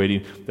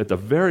insinuating that the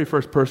very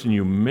first person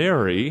you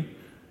marry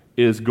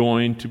is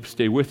going to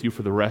stay with you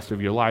for the rest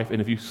of your life.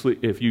 And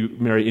if you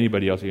marry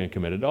anybody else, you're going to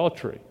commit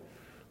adultery.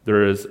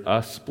 There is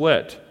a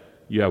split.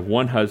 You have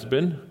one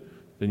husband,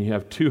 then you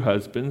have 2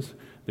 husbands,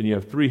 then you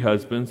have 3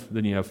 husbands,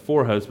 then you have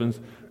 4 husbands,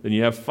 then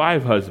you have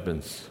 5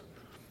 husbands.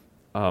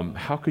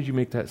 How could you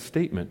make that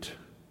statement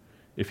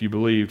if you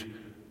believed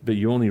that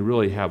you only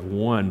really have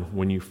one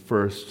when you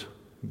first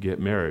get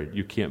married?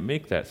 You can't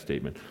make that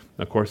statement.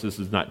 Of course, this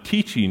is not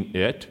teaching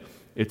it.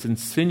 It's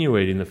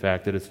insinuating the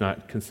fact that it's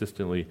not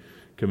consistently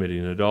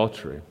committing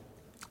adultery.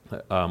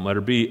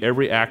 Letter B,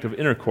 every act of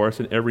intercourse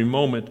and every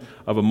moment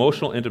of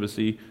emotional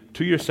intimacy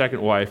to your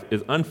second wife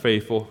is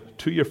unfaithful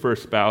to your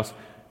first spouse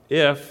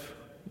if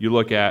you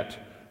look at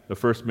the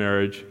first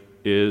marriage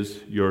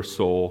is your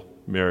sole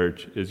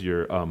marriage, is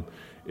your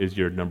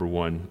number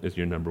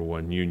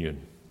one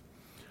union.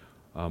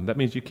 That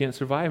means you can't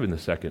survive in the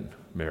second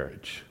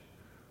marriage.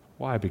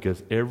 Why?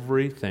 Because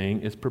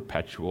everything is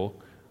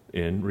perpetual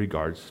in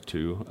regards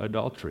to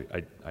adultery.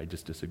 I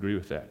just disagree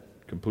with that.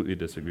 Completely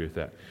disagree with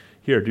that.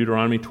 Here,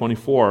 Deuteronomy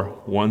 24,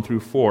 1 through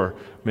 4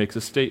 makes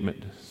a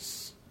statement.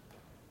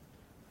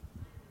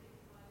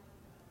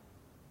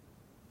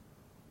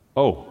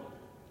 Oh,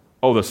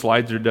 the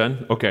slides are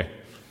done? Okay.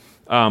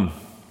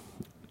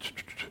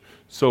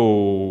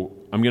 So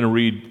I'm going to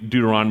read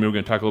Deuteronomy. We're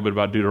going to talk a little bit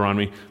about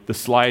Deuteronomy. The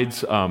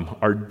slides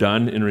are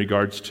done in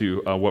regards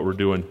to what we're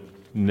doing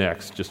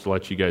next, just to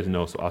let you guys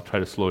know. So I'll try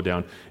to slow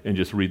down and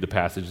just read the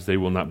passages. They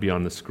will not be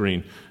on the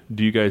screen.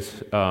 Do you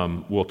guys,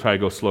 we'll try to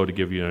go slow to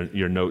give you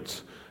your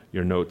notes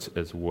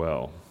as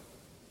well.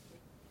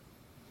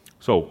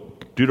 So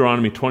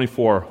Deuteronomy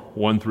 24,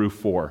 1 through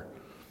 4.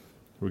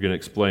 We're going to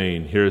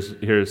explain.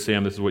 Here's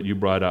Sam, this is what you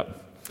brought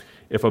up.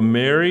 If a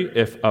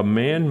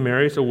man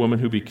marries a woman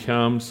who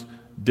becomes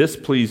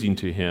displeasing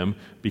to him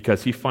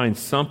because he finds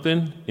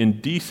something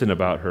indecent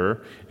about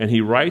her, and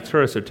he writes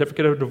her a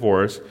certificate of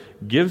divorce,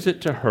 gives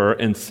it to her,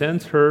 and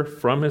sends her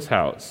from his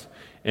house.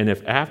 And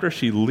if after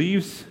she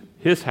leaves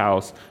his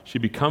house, she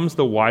becomes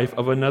the wife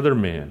of another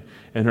man,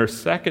 and her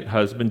second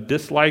husband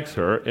dislikes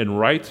her and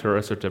writes her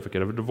a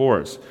certificate of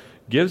divorce,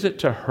 gives it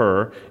to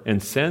her,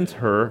 and sends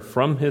her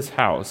from his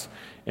house,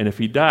 and if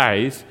he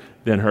dies,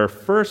 then her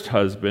first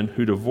husband,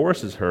 who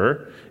divorces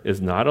her,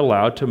 is not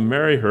allowed to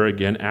marry her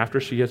again after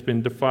she has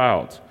been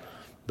defiled.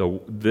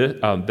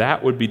 That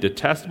would be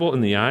detestable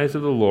in the eyes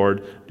of the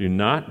Lord. Do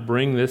not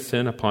bring this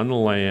sin upon the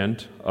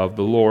land of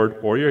the Lord,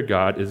 or your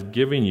God is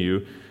giving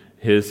you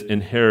his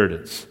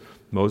inheritance.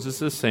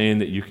 Moses is saying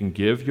that you can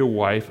give your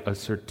wife a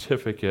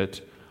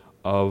certificate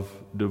of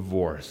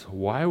divorce.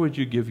 Why would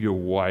you give your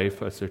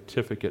wife a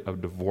certificate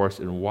of divorce,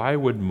 and why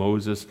would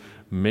Moses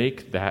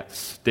make that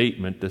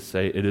statement to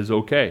say it is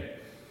okay?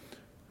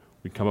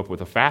 We come up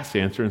with a fast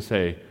answer and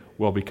say,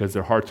 well, because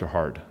their hearts are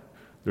hard.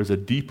 There's a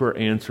deeper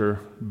answer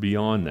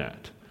beyond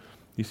that.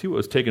 You see what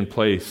was taking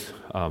place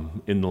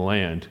in the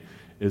land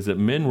is that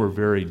men were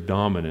very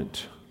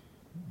dominant,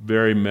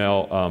 very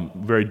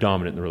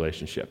dominant in the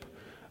relationship.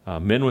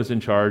 Men was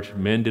in charge.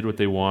 Men did what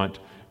they want.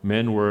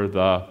 Men were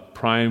the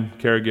prime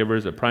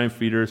caregivers, the prime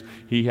feeders.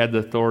 He had the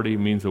authority,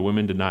 means the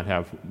women did not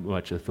have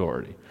much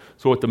authority.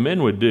 So what the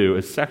men would do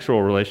is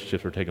sexual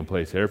relationships were taking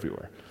place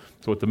everywhere.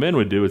 So what the men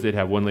would do is they'd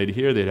have one lady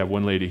here, they'd have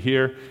one lady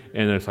here,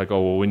 and it's like,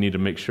 oh, well, we need to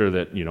make sure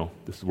that,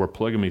 this is where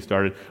polygamy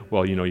started.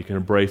 Well, you can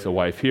embrace a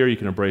wife here, you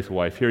can embrace a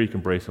wife here, you can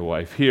embrace a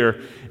wife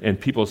here, and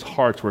people's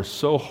hearts were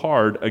so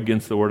hard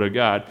against the Word of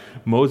God.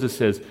 Moses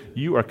says,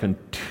 you are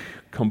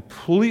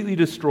completely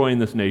destroying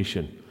this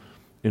nation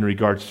in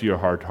regards to your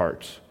hard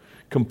hearts.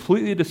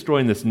 Completely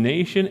destroying this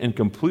nation and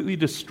completely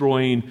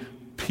destroying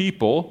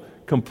people,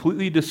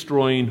 completely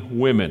destroying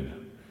women.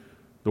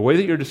 The way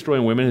that you're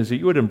destroying women is that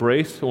you would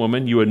embrace a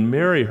woman, you would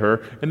marry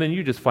her, and then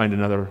you just find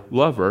another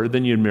lover,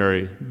 then you'd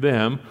marry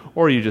them,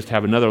 or you just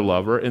have another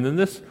lover, and then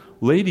this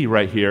lady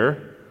right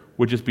here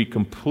would just be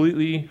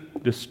completely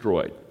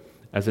destroyed.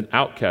 as an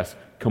outcast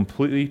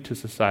completely to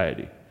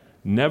society,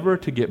 never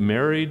to get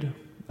married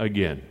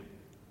again.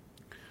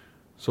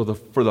 So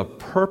for the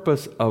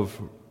purpose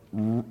of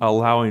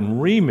allowing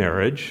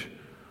remarriage,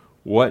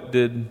 what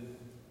did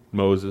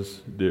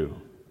Moses do?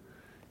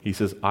 He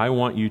says, I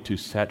want you to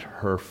set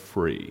her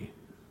free.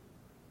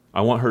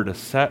 I want her to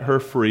set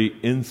her free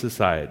in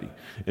society.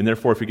 And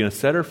therefore, if you're going to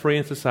set her free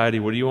in society,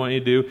 what do you want you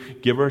to do?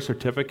 Give her a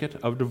certificate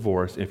of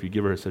divorce. If you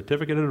give her a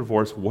certificate of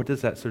divorce, what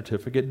does that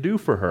certificate do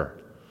for her?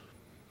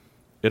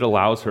 It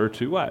allows her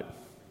to what?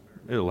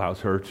 It allows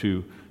her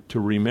to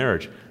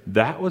remarriage.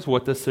 That was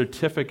what the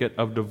certificate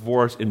of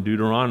divorce in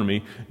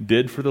Deuteronomy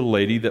did for the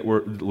ladies that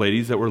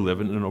were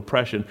living in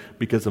oppression,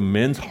 because the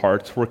men's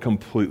hearts were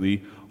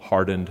completely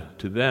hardened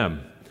to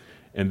them.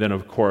 And then,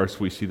 of course,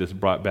 we see this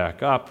brought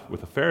back up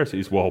with the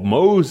Pharisees. Well,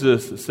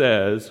 Moses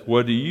says,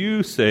 what do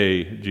you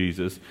say,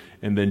 Jesus?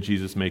 And then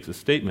Jesus makes a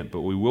statement.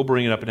 But we will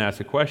bring it up and ask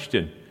a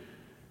question.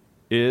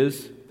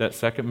 Is that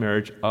second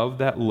marriage of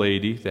that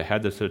lady that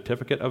had the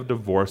certificate of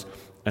divorce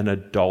an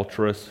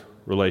adulterous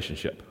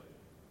relationship?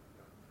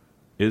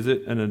 Is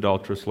it an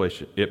adulterous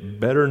relationship? It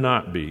better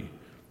not be,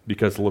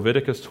 because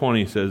Leviticus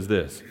 20 says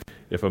this: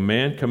 if a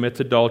man commits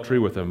adultery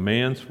with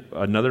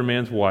another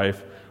man's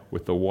wife,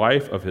 with the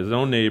wife of his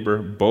own neighbor,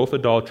 both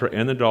adulterer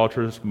and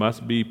adulteress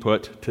must be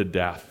put to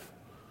death.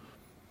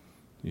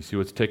 You see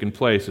what's taking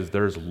place is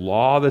there's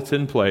law that's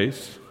in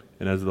place,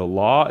 and as the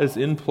law is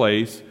in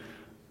place,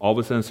 all of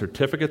a sudden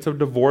certificates of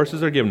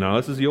divorces are given. Now,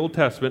 this is the Old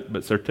Testament,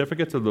 but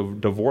certificates of the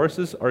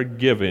divorces are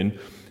given.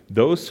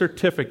 Those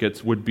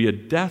certificates would be a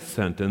death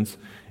sentence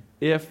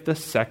if the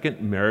second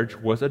marriage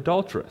was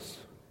adulterous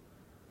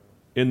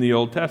in the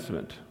Old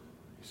Testament.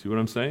 You see what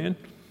I'm saying?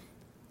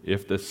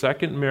 If the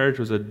second marriage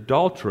was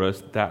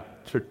adulterous,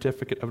 that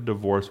certificate of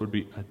divorce would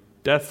be a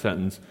death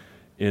sentence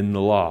in the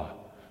law.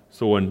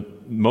 So when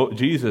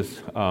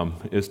Jesus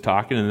is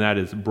talking and that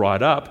is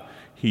brought up,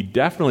 he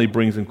definitely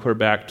brings them clear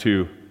back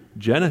to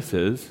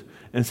Genesis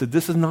and said,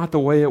 this is not the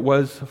way it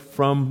was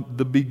from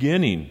the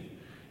beginning.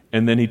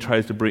 And then he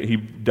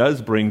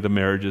does bring the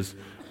marriages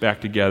back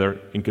together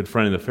in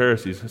confronting the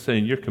Pharisees,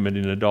 saying, you're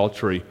committing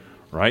adultery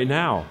right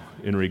now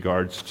in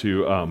regards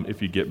to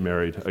if you get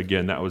married.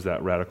 Again, that was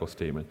that radical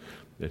statement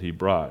that he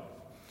brought.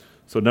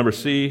 So number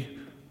C,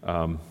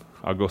 I'll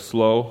go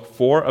slow.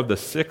 4 of the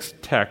 6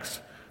 texts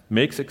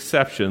makes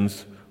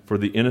exceptions for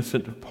the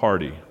innocent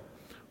party.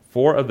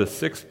 4 of the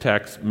 6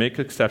 texts make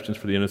exceptions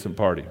for the innocent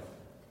party.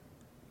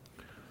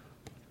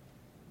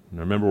 And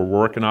remember, we're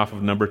working off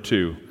of number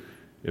 2.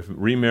 If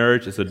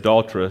remarriage is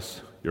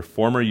adulterous, your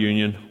former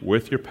union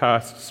with your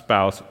past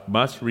spouse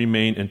must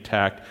remain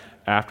intact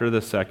after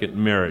the second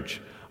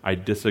marriage. I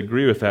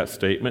disagree with that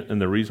statement,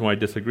 and the reason why I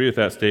disagree with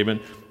that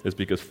statement is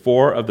because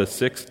 4 of the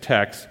 6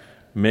 texts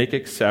make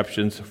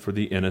exceptions for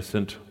the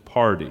innocent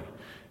party.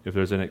 If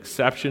there's an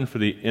exception for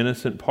the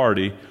innocent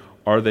party,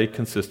 are they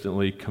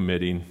consistently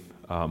committing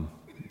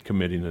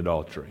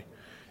adultery?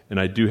 And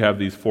I do have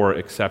these 4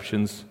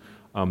 exceptions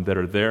that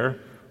are there,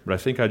 but I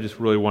think I just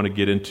really want to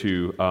get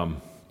into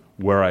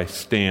where I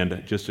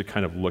stand, just to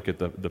kind of look at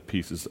the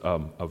pieces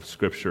of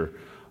Scripture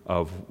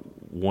of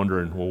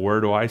wondering, well, where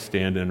do I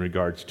stand in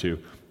regards to,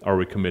 are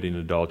we committing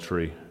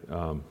adultery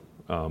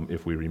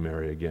if we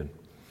remarry again?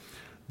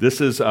 This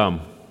is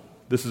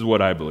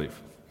what I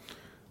believe.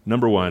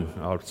 Number 1,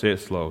 I'll say it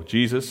slow.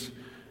 Jesus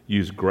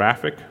used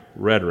graphic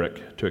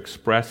rhetoric to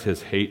express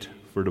his hate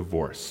for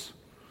divorce.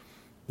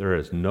 There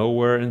is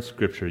nowhere in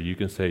Scripture you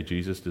can say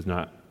Jesus does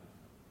not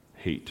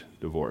hate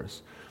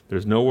divorce.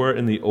 There's nowhere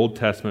in the Old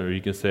Testament where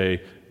you can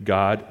say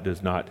God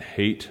does not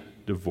hate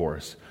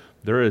divorce.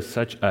 There is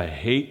such a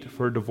hate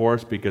for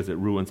divorce because it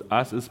ruins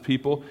us as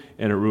people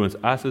and it ruins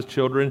us as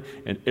children.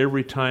 And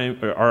every time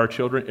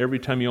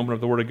you open up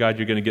the Word of God,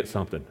 you're going to get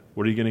something.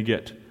 What are you going to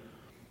get?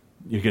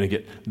 You're going to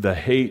get the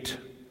hate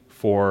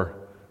for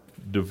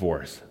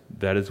divorce.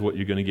 That is what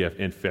you're going to get.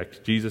 In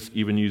fact, Jesus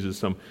even uses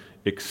some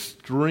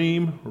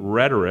extreme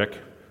rhetoric,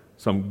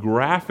 some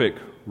graphic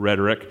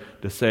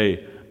rhetoric to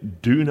say,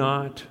 do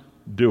not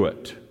do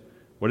it.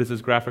 What is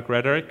this graphic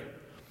rhetoric?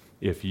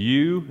 If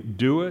you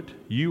do it,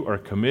 you are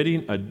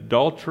committing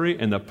adultery,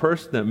 and the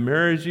person that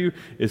marries you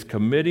is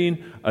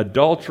committing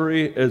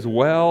adultery as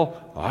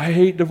well. I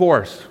hate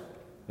divorce.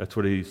 That's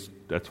what he's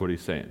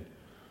saying.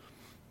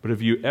 But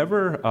have you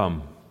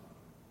ever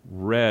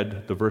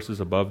read the verses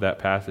above that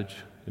passage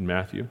in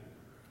Matthew?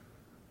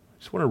 I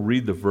just want to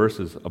read the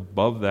verses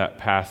above that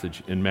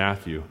passage in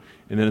Matthew.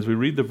 And then as we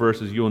read the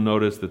verses, you'll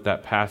notice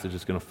that passage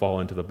is going to fall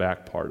into the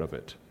back part of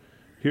it.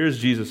 Here's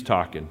Jesus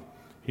talking.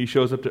 He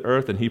shows up to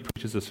earth and he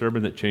preaches a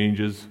sermon that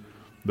changes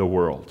the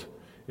world.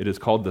 It is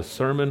called the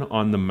Sermon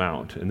on the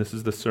Mount, and this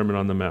is the Sermon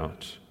on the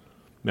Mount.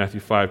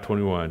 Matthew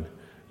 5:21.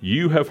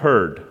 You have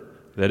heard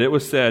that it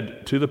was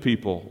said to the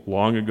people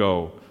long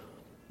ago,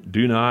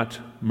 do not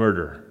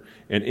murder,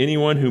 and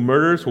anyone who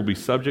murders will be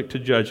subject to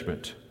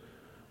judgment.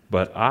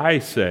 But I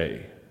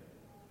say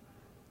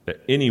that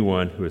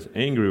anyone who is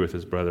angry with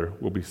his brother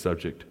will be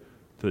subject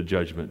to the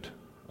judgment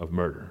of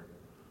murder.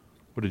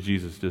 What did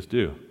Jesus just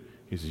do?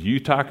 He says, you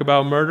talk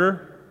about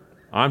murder,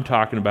 I'm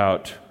talking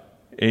about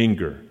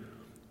anger.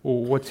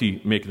 Well, what's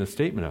he making a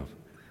statement of?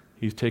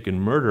 He's taken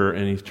murder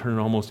and he's turned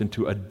it almost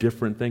into a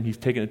different thing. He's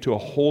taken it to a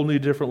whole new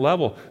different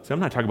level. So I'm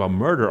not talking about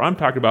murder. I'm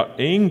talking about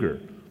anger.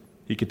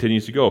 He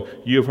continues to go,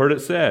 you have heard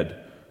it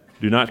said,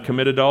 do not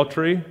commit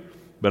adultery.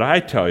 But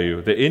I tell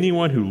you that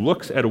anyone who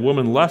looks at a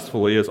woman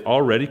lustfully has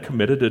already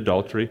committed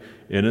adultery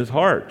in his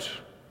heart.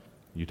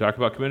 You talk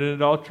about committing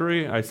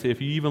adultery, I say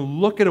if you even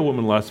look at a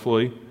woman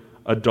lustfully,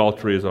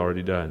 adultery is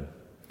already done.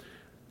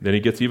 Then he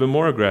gets even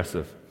more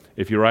aggressive.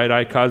 If your right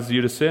eye causes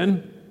you to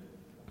sin,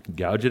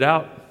 gouge it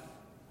out.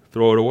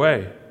 Throw it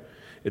away.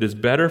 It is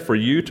better for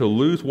you to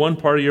lose one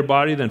part of your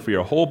body than for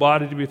your whole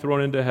body to be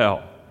thrown into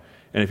hell.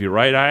 And if your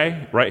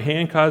right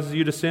hand causes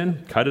you to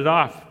sin, cut it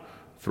off.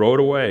 Throw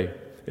it away.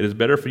 It is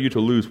better for you to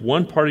lose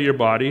one part of your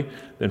body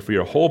than for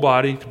your whole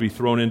body to be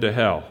thrown into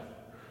hell.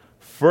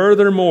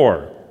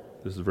 Furthermore,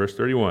 this is verse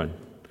 31,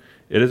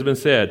 it has been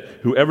said,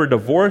 whoever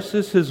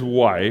divorces his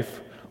wife,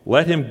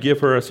 let him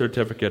give her a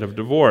certificate of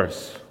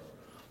divorce.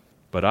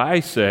 But I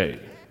say,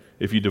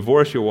 if you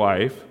divorce your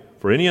wife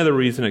for any other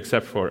reason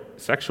except for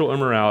sexual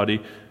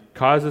immorality,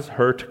 causes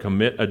her to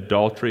commit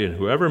adultery, and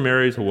whoever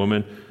marries a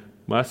woman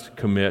must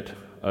commit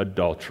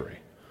adultery.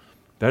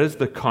 That is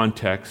the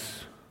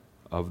context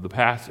of the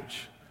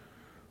passage.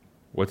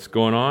 What's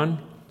going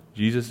on?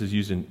 Jesus is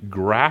using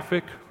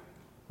graphic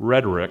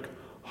rhetoric,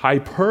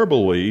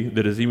 hyperbole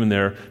that is even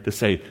there to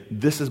say,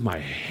 this is my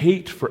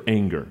hate for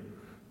anger.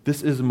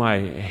 This is my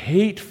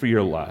hate for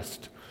your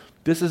lust.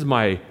 This is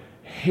my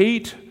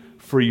hate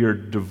for your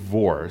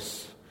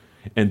divorce.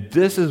 And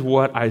this is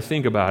what I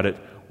think about it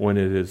when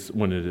it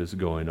is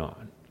going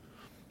on.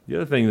 The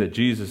other thing that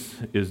Jesus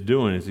is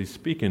doing is he's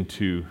speaking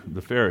to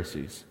the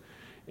Pharisees,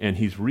 and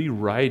he's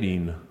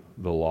rewriting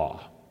the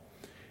law.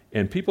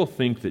 And people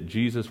think that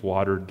Jesus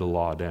watered the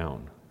law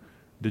down.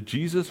 Did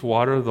Jesus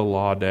water the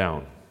law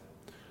down?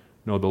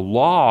 No, the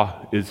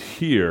law is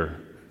here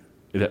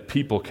that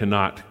people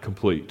cannot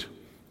complete.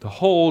 The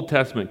whole Old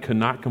Testament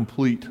cannot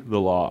complete the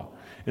law.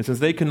 And since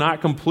they cannot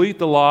complete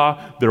the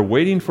law, they're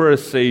waiting for a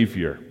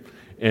Savior.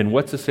 And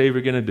what's the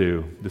Savior going to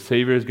do? The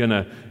Savior is going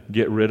to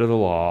get rid of the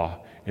law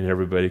and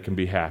everybody can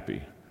be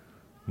happy.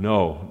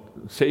 No,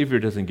 the Savior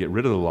doesn't get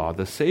rid of the law.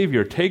 The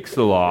Savior takes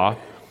the law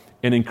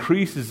and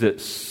increases it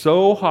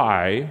so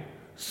high,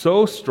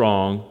 so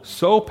strong,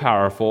 so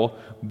powerful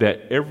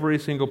that every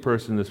single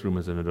person in this room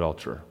is an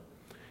adulterer.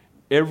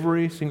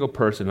 Every single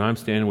person, and I'm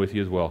standing with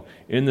you as well,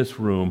 in this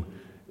room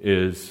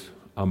is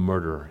a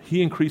murderer.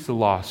 He increased the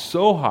law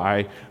so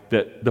high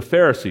that the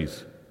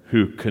Pharisees,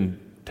 who can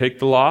take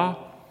the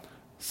law,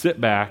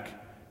 sit back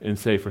and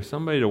say, for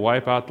somebody to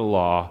wipe out the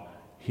law,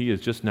 he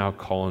is just now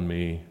calling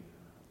me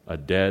a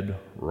dead,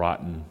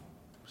 rotten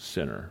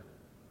sinner.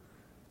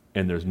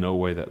 And there's no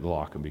way that the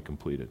law can be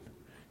completed.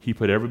 He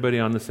put everybody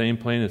on the same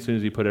plane. As soon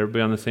as he put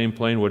everybody on the same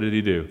plane, what did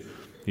he do?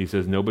 He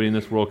says, nobody in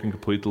this world can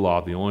complete the law.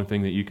 The only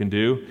thing that you can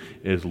do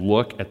is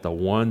look at the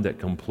one that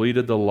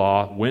completed the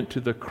law, went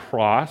to the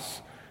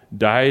cross,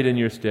 died in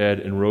your stead,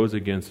 and rose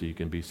again so you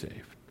can be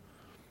saved.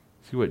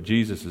 See what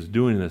Jesus is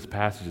doing in this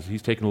passage is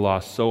he's taking the law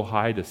so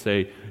high to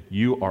say,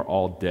 you are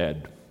all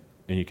dead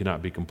and you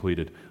cannot be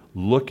completed.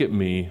 Look at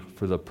me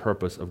for the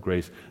purpose of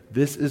grace.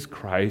 This is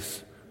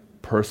Christ's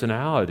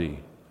personality.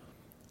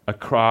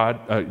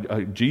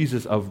 A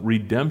Jesus of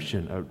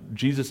redemption, a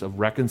Jesus of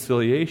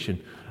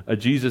reconciliation, a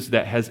Jesus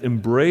that has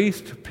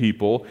embraced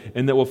people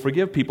and that will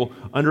forgive people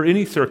under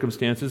any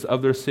circumstances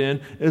of their sin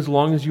as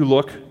long as you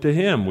look to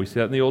him. We see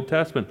that in the Old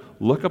Testament.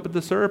 Look up at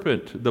the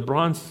serpent, the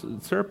bronze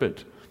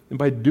serpent. And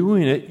by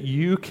doing it,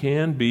 you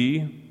can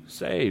be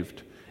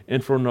saved,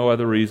 and for no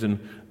other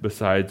reason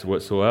besides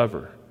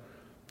whatsoever.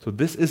 So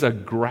this is a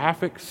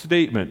graphic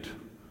statement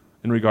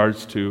in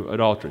regards to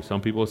adultery.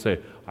 Some people say,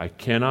 I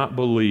cannot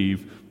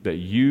believe that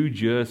you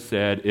just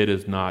said it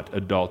is not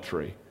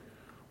adultery.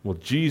 Well,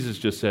 Jesus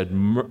just said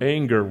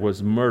anger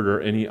was murder,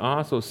 and he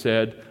also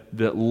said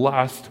that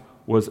lust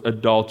was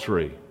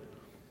adultery.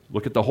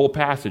 Look at the whole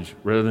passage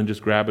rather than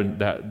just grabbing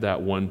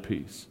that one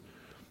piece.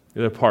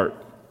 The other part.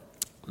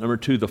 Number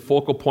 2, the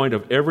focal point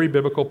of every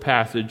biblical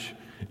passage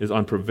is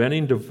on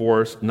preventing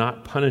divorce,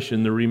 not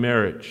punishing the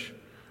remarriage.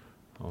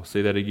 I'll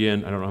say that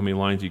again. I don't know how many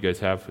lines you guys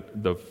have.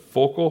 The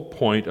focal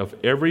point of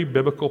every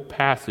biblical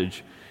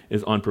passage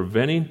is on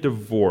preventing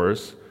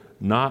divorce,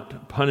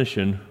 not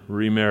punishing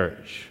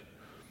remarriage.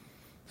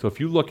 So if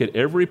you look at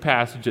every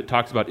passage that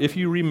talks about if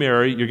you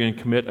remarry, you're going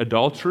to commit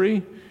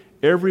adultery,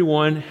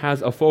 everyone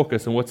has a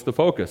focus. And what's the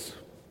focus?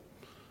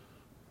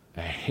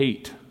 A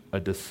hate, a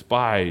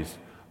despise,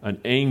 an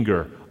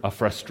anger, a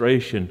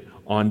frustration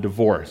on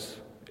divorce.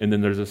 And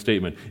then there's a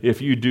statement.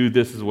 If you do,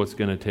 this is what's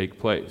going to take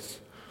place.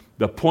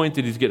 The point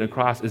that he's getting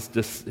across is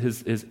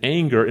his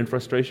anger and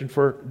frustration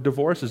for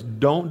divorces.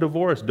 Don't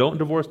divorce, don't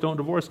divorce, don't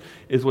divorce,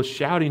 is what's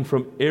shouting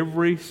from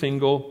every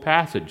single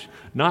passage.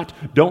 Not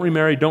don't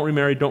remarry, don't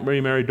remarry, don't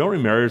remarry, don't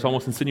remarry. There's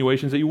almost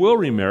insinuations that you will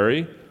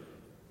remarry,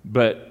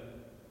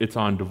 but it's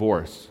on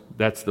divorce.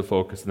 That's the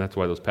focus, and that's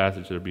why those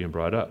passages are being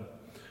brought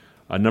up.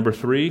 Number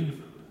 3,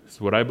 this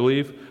is what I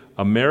believe.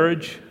 A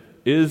marriage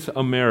is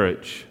a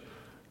marriage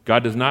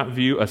God does not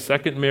view a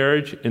second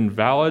marriage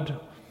invalid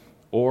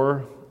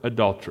or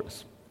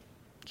adulterous.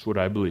 That's what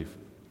I believe.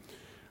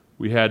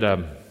 We had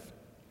a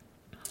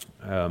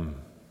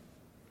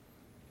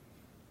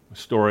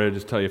story. I'll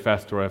just tell you a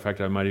fast story. In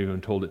fact, I might have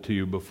even told it to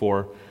you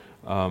before.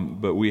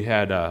 But we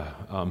had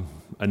a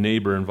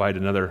neighbor invite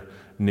another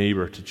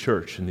neighbor to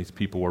church, and these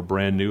people were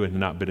brand new and had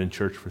not been in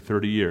church for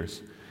 30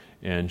 years.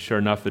 And sure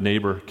enough, the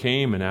neighbor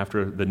came, and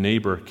after the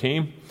neighbor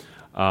came,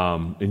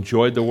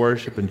 enjoyed the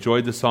worship,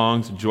 enjoyed the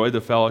songs, enjoyed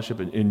the fellowship,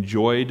 and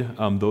enjoyed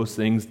those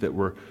things that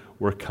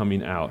were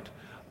coming out.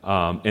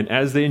 And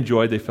as they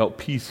enjoyed, they felt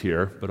peace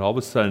here, but all of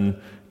a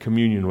sudden,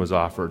 communion was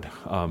offered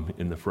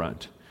in the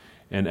front.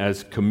 And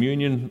as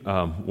communion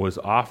was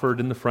offered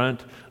in the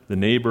front, the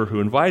neighbor who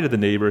invited the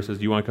neighbor says,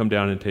 "Do you want to come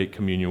down and take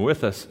communion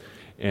with us?"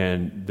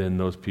 And then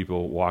those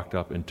people walked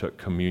up and took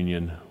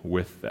communion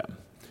with them.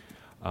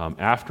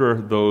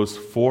 After those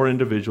 4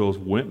 individuals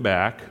went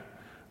back,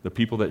 the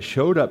people that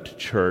showed up to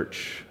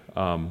church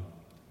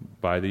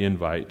by the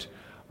invite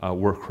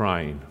were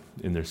crying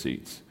in their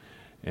seats.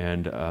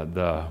 And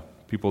the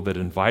people that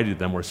invited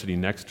them were sitting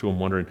next to them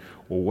wondering,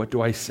 well, what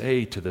do I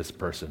say to this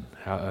person?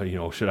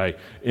 How, should I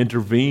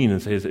intervene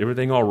and say, is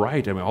everything all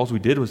right? I mean, all we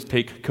did was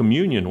take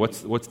communion.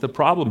 What's the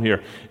problem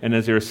here? And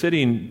as they were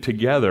sitting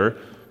together,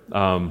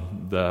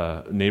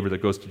 the neighbor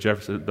that goes to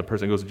Jefferson, the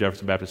person that goes to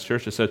Jefferson Baptist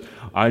Church, just said,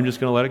 I'm just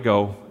going to let it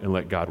go and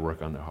let God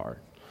work on their heart.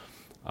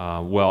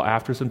 Well,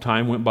 after some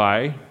time went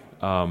by,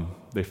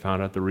 they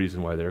found out the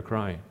reason why they were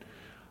crying.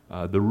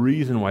 The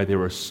reason why they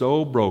were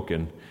so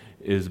broken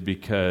is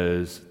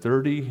because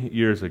 30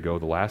 years ago,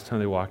 the last time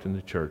they walked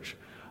into church,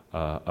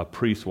 a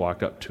priest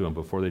walked up to them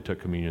before they took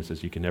communion and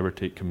says, you can never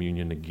take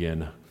communion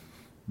again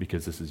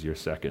because this is your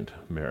second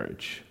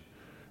marriage.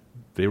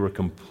 They were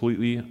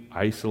completely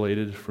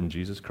isolated from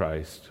Jesus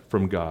Christ,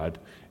 from God,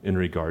 in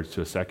regards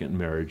to a second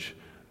marriage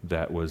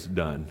that was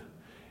done.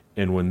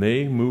 And when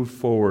they moved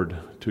forward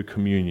to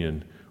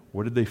communion,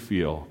 what did they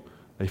feel?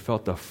 They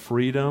felt the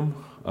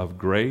freedom of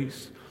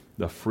grace,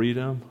 the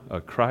freedom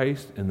of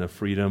Christ, and the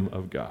freedom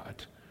of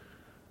God.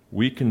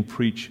 We can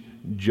preach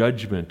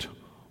judgment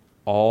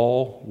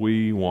all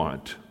we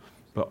want,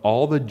 but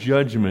all the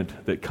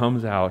judgment that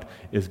comes out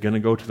is going to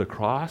go to the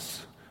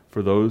cross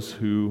for those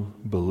who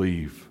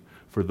believe,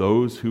 for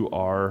those who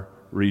are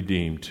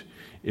redeemed.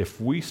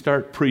 If we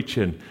start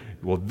preaching,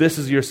 well, this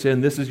is your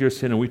sin,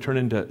 and we turn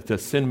into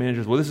sin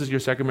managers, well, this is your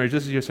second marriage,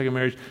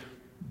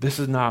 this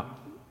is not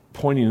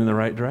pointing in the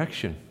right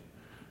direction.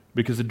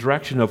 Because the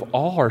direction of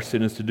all our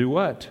sin is to do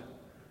what?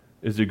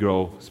 Is to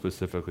go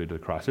specifically to the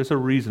cross. There's a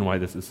reason why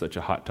this is such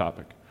a hot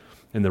topic.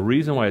 And the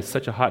reason why it's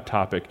such a hot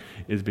topic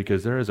is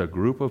because there is a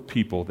group of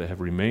people that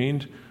have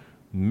remained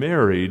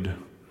married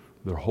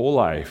their whole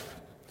life.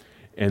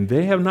 And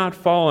they have not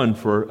fallen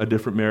for a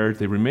different marriage.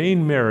 They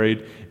remain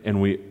married,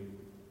 and we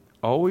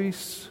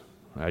always,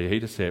 I hate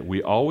to say it,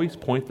 we always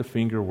point the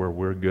finger where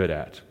we're good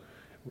at.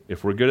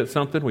 If we're good at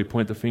something, we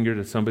point the finger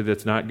to somebody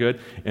that's not good,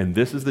 and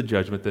this is the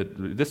judgment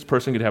that this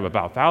person could have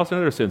about 1,000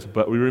 other sins,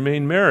 but we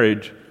remain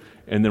married,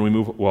 and then we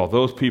move, well,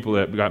 those people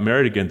that got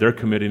married again, they're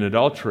committing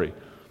adultery.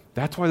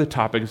 That's why the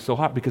topic is so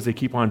hot, because they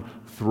keep on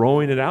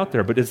throwing it out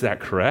there. But is that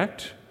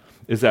correct?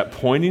 Is that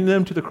pointing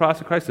them to the cross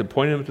of Christ and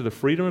pointing them to the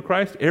freedom of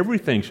Christ?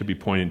 Everything should be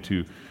pointing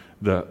to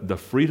the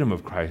freedom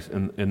of Christ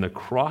and the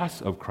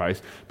cross of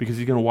Christ, because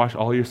he's going to wash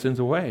all your sins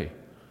away.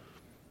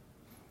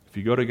 If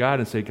you go to God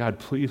and say, God,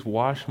 please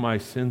wash my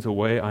sins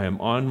away. I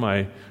am on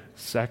my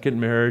second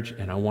marriage,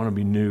 and I want to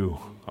be new.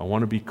 I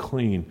want to be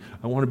clean.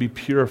 I want to be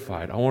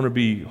purified. I want to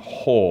be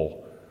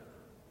whole.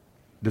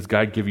 Does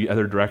God give you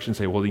other directions?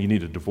 Say, well, you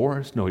need a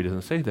divorce? No, he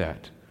doesn't say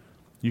that.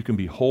 You can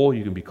be whole,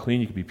 you can be clean,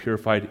 you can be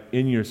purified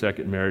in your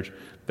second marriage.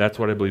 That's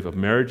what I believe. A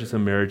marriage is a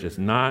marriage. It's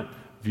not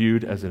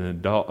viewed as an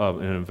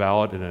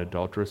invalid and an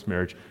adulterous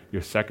marriage.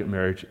 Your second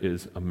marriage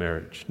is a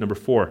marriage. Number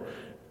 4,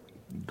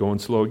 going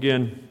slow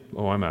again.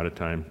 Oh, I'm out of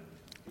time.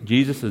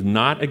 Jesus is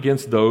not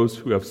against those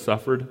who have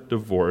suffered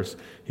divorce.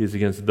 He is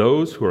against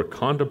those who are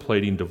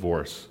contemplating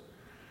divorce.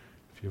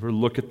 If you ever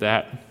look at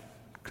that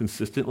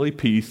consistently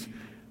piece,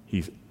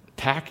 he's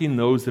attacking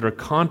those that are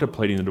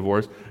contemplating the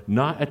divorce,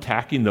 not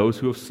attacking those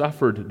who have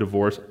suffered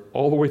divorce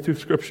all the way through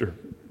Scripture.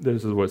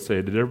 This is what it's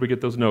saying. Did everybody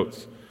get those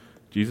notes?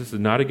 Jesus is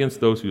not against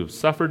those who have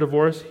suffered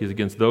divorce. He's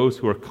against those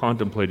who are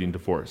contemplating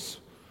divorce.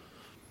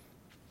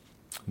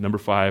 Number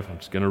 5, I'm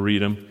just going to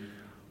read them.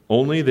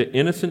 Only the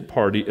innocent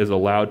party is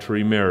allowed to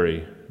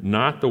remarry,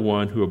 not the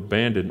one who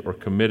abandoned or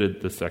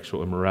committed the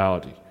sexual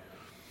immorality.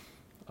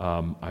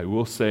 I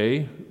will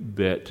say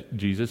that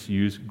Jesus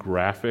used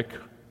graphic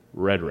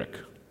rhetoric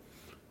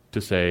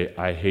to say,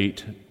 I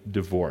hate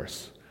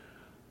divorce.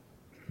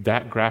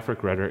 That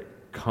graphic rhetoric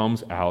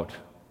comes out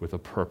with a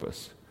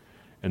purpose.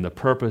 And the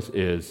purpose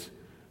is,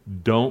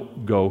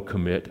 don't go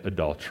commit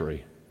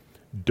adultery.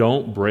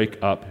 Don't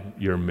break up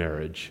your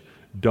marriage.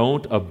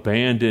 Don't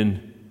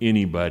abandon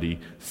anybody.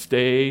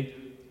 Stay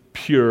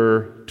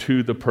pure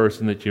to the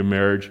person that you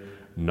married.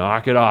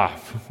 Knock it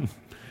off.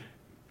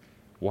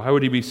 Why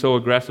would he be so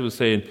aggressive with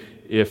saying,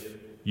 if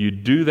you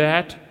do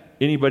that,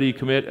 anybody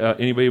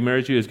who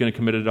marries you is going to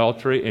commit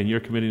adultery, and you're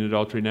committing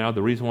adultery now.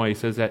 The reason why he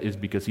says that is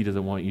because he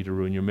doesn't want you to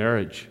ruin your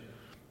marriage.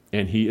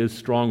 And he is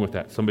strong with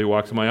that. Somebody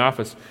walks in my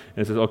office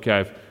and says, okay,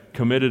 I've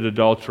committed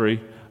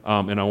adultery,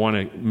 and I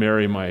want to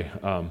marry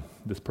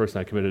this person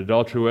I committed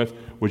adultery with.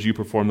 Would you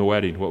perform the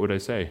wedding? What would I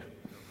say?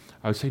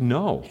 I would say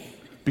no.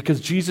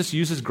 Because Jesus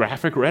uses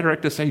graphic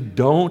rhetoric to say,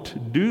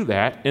 don't do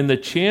that. And the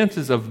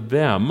chances of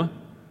them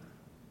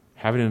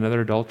having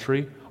another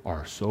adultery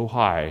are so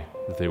high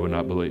that they would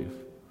not believe.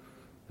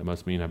 That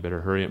must mean I better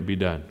hurry up and be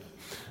done.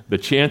 The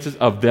chances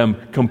of them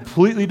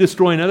completely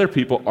destroying other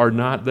people are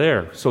not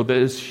there. So that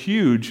is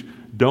huge.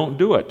 Don't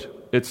do it.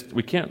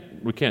 We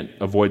can't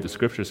avoid the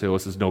Scripture and say, well,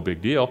 this is no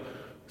big deal.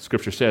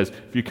 Scripture says,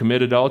 if you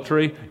commit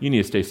adultery, you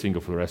need to stay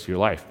single for the rest of your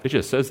life. It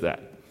just says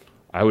that.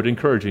 I would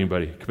encourage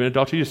anybody, commit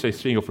adultery, you just stay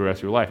single for the rest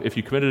of your life. If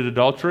you committed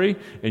adultery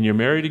and you're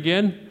married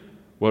again,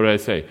 what did I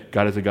say?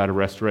 God is a God of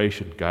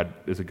restoration. God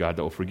is a God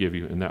that will forgive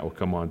you, and that will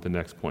come on to the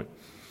next point.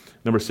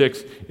 Number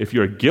 6, if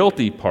you're a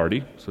guilty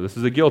party, so this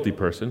is a guilty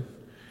person,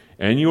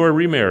 and you are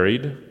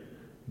remarried,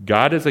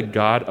 God is a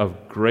God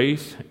of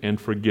grace and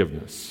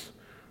forgiveness.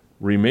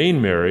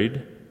 Remain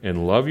married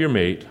and love your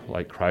mate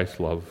like Christ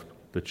loved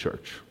the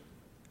church.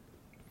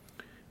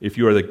 If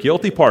you are the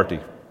guilty party,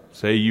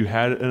 say you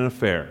had an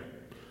affair,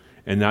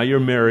 and now you're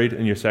married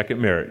in your second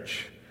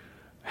marriage,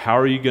 how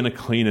are you going to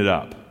clean it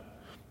up?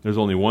 There's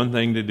only one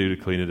thing to do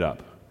to clean it up.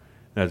 And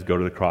that's go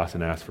to the cross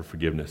and ask for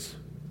forgiveness.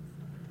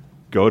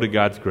 Go to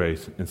God's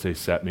grace and say,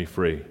 set me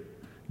free.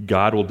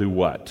 God will do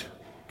what?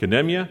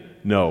 Condemn you?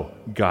 No.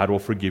 God will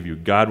forgive you.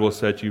 God will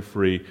set you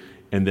free.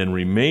 And then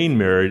remain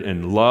married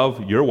and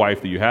love your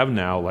wife that you have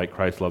now like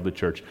Christ loved the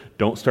church.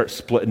 Don't start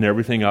splitting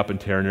everything up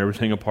and tearing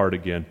everything apart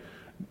again.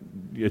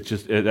 That's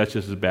just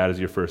as bad as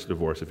your first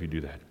divorce if you do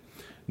that.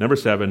 Number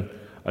 7,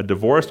 a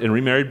divorced and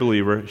remarried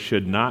believer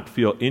should not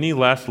feel any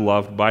less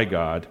loved by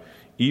God,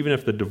 even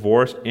if the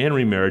divorce and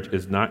remarriage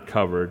is not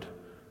covered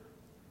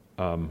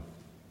under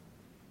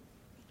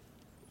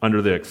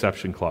the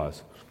exception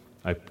clause.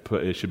 I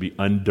put it should be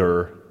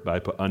under, but I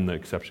put on the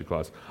exception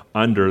clause.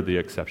 Under the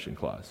exception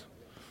clause.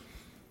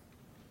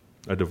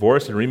 A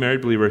divorced and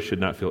remarried believer should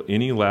not feel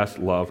any less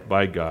loved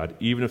by God,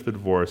 even if the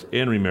divorce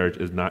and remarriage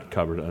is not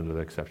covered under the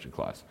exception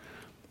clause.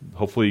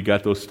 Hopefully you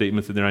got those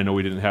statements in there. I know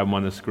we didn't have them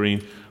on the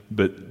screen,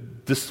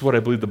 but this is what I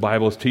believe the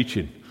Bible is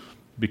teaching.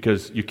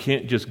 Because you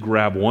can't just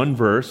grab one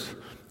verse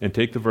and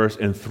take the verse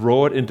and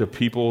throw it into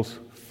people's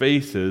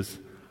faces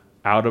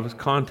out of its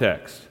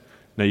context.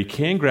 Now you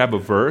can grab a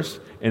verse,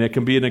 and it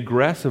can be an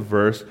aggressive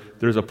verse.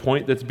 There's a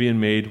point that's being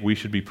made. We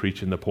should be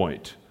preaching the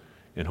point.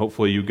 And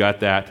hopefully you got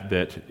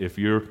that if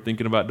you're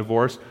thinking about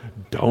divorce,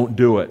 don't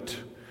do it.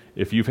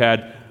 If you've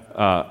had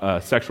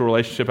a sexual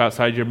relationship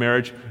outside your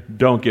marriage,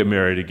 don't get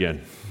married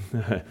again.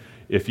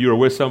 If you are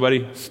with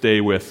somebody, stay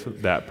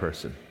with that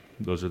person.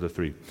 Those are the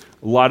 3.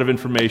 A lot of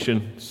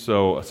information,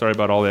 so sorry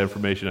about all that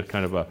information. It's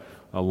kind of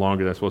a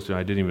longer than I was supposed to.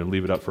 I didn't even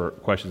leave it up for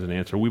questions and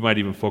answers. We might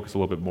even focus a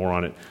little bit more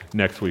on it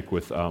next week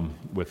with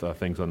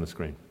things on the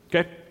screen.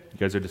 Okay? You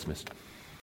guys are dismissed.